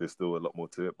everything. There's still a lot more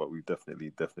to it, but we've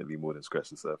definitely more than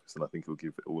scratched the surface. And I think it'll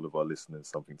give all of our listeners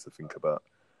something to think about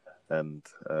and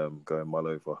go and mull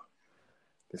over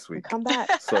this week. Come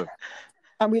back. So,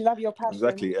 and we love your passion.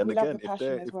 Exactly. And we again, love the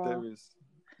passion as well. there is,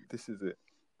 this is it.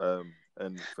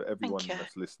 And for everyone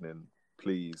that's listening,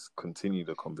 please continue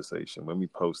the conversation. When we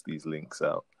post these links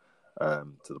out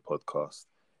to the podcast,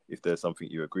 if there's something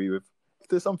you agree with, if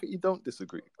there's something you don't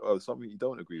disagree, or something you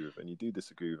don't agree with, and you do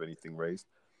disagree with anything raised,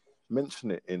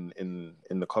 mention it in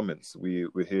the comments.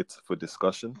 We're here for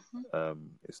discussion.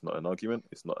 It's not an argument.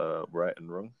 It's not a right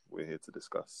and wrong. We're here to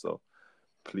discuss. So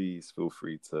please feel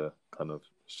free to kind of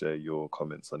share your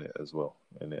comments on it as well.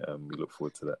 And we look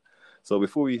forward to that. So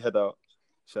before we head out,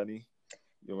 Shani,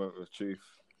 your moment of truth.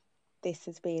 This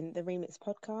has been the Remix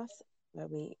Podcast, where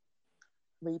we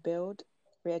rebuild,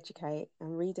 re-educate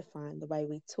and redefine the way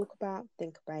we talk about,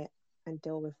 think about and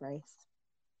deal with race.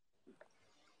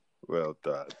 Well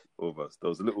done, almost. There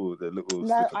was a little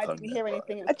No, I didn't hear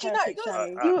anything. It was perfect,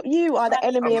 Shani. You are the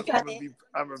enemy of Shani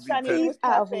was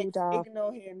perfect.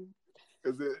 Ignore him.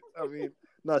 Is it? I mean,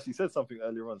 no, she said something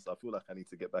earlier on, so I feel like I need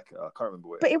to get back at her. I can't remember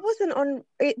what it was.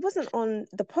 But it wasn't on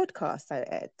the podcast, though,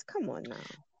 Ed. Come on now.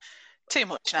 Too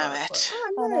much now, Ed.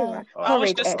 I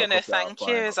was just going to thank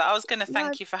you. I was going to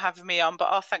thank you for having me on, but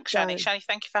I'll thank Shani. Shani,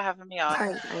 thank you for having me on.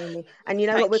 Thanks, Amy. And you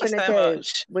know what we're going to do?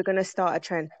 Much. We're going to start a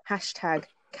trend.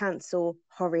 #cancel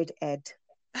horrid Ed.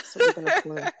 That's what we're going to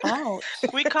call it. Ouch.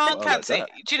 We can't cancel it.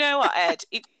 Do you know what, Ed?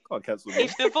 If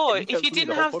you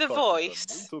didn't have the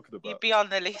voice, you'd be on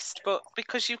the list. But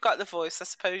because you've got the voice, I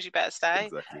suppose you better stay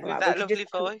with that lovely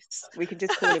voice. We can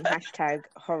just call him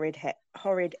 #horrid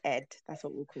Ed. That's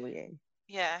what we'll call you.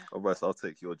 Yeah. All right, so I'll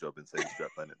take your job and say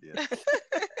strapline at the end.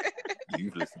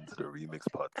 You've listened to the Remix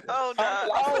Podcast. Oh no!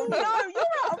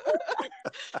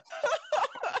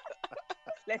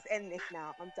 Let's end this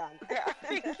now. I'm done.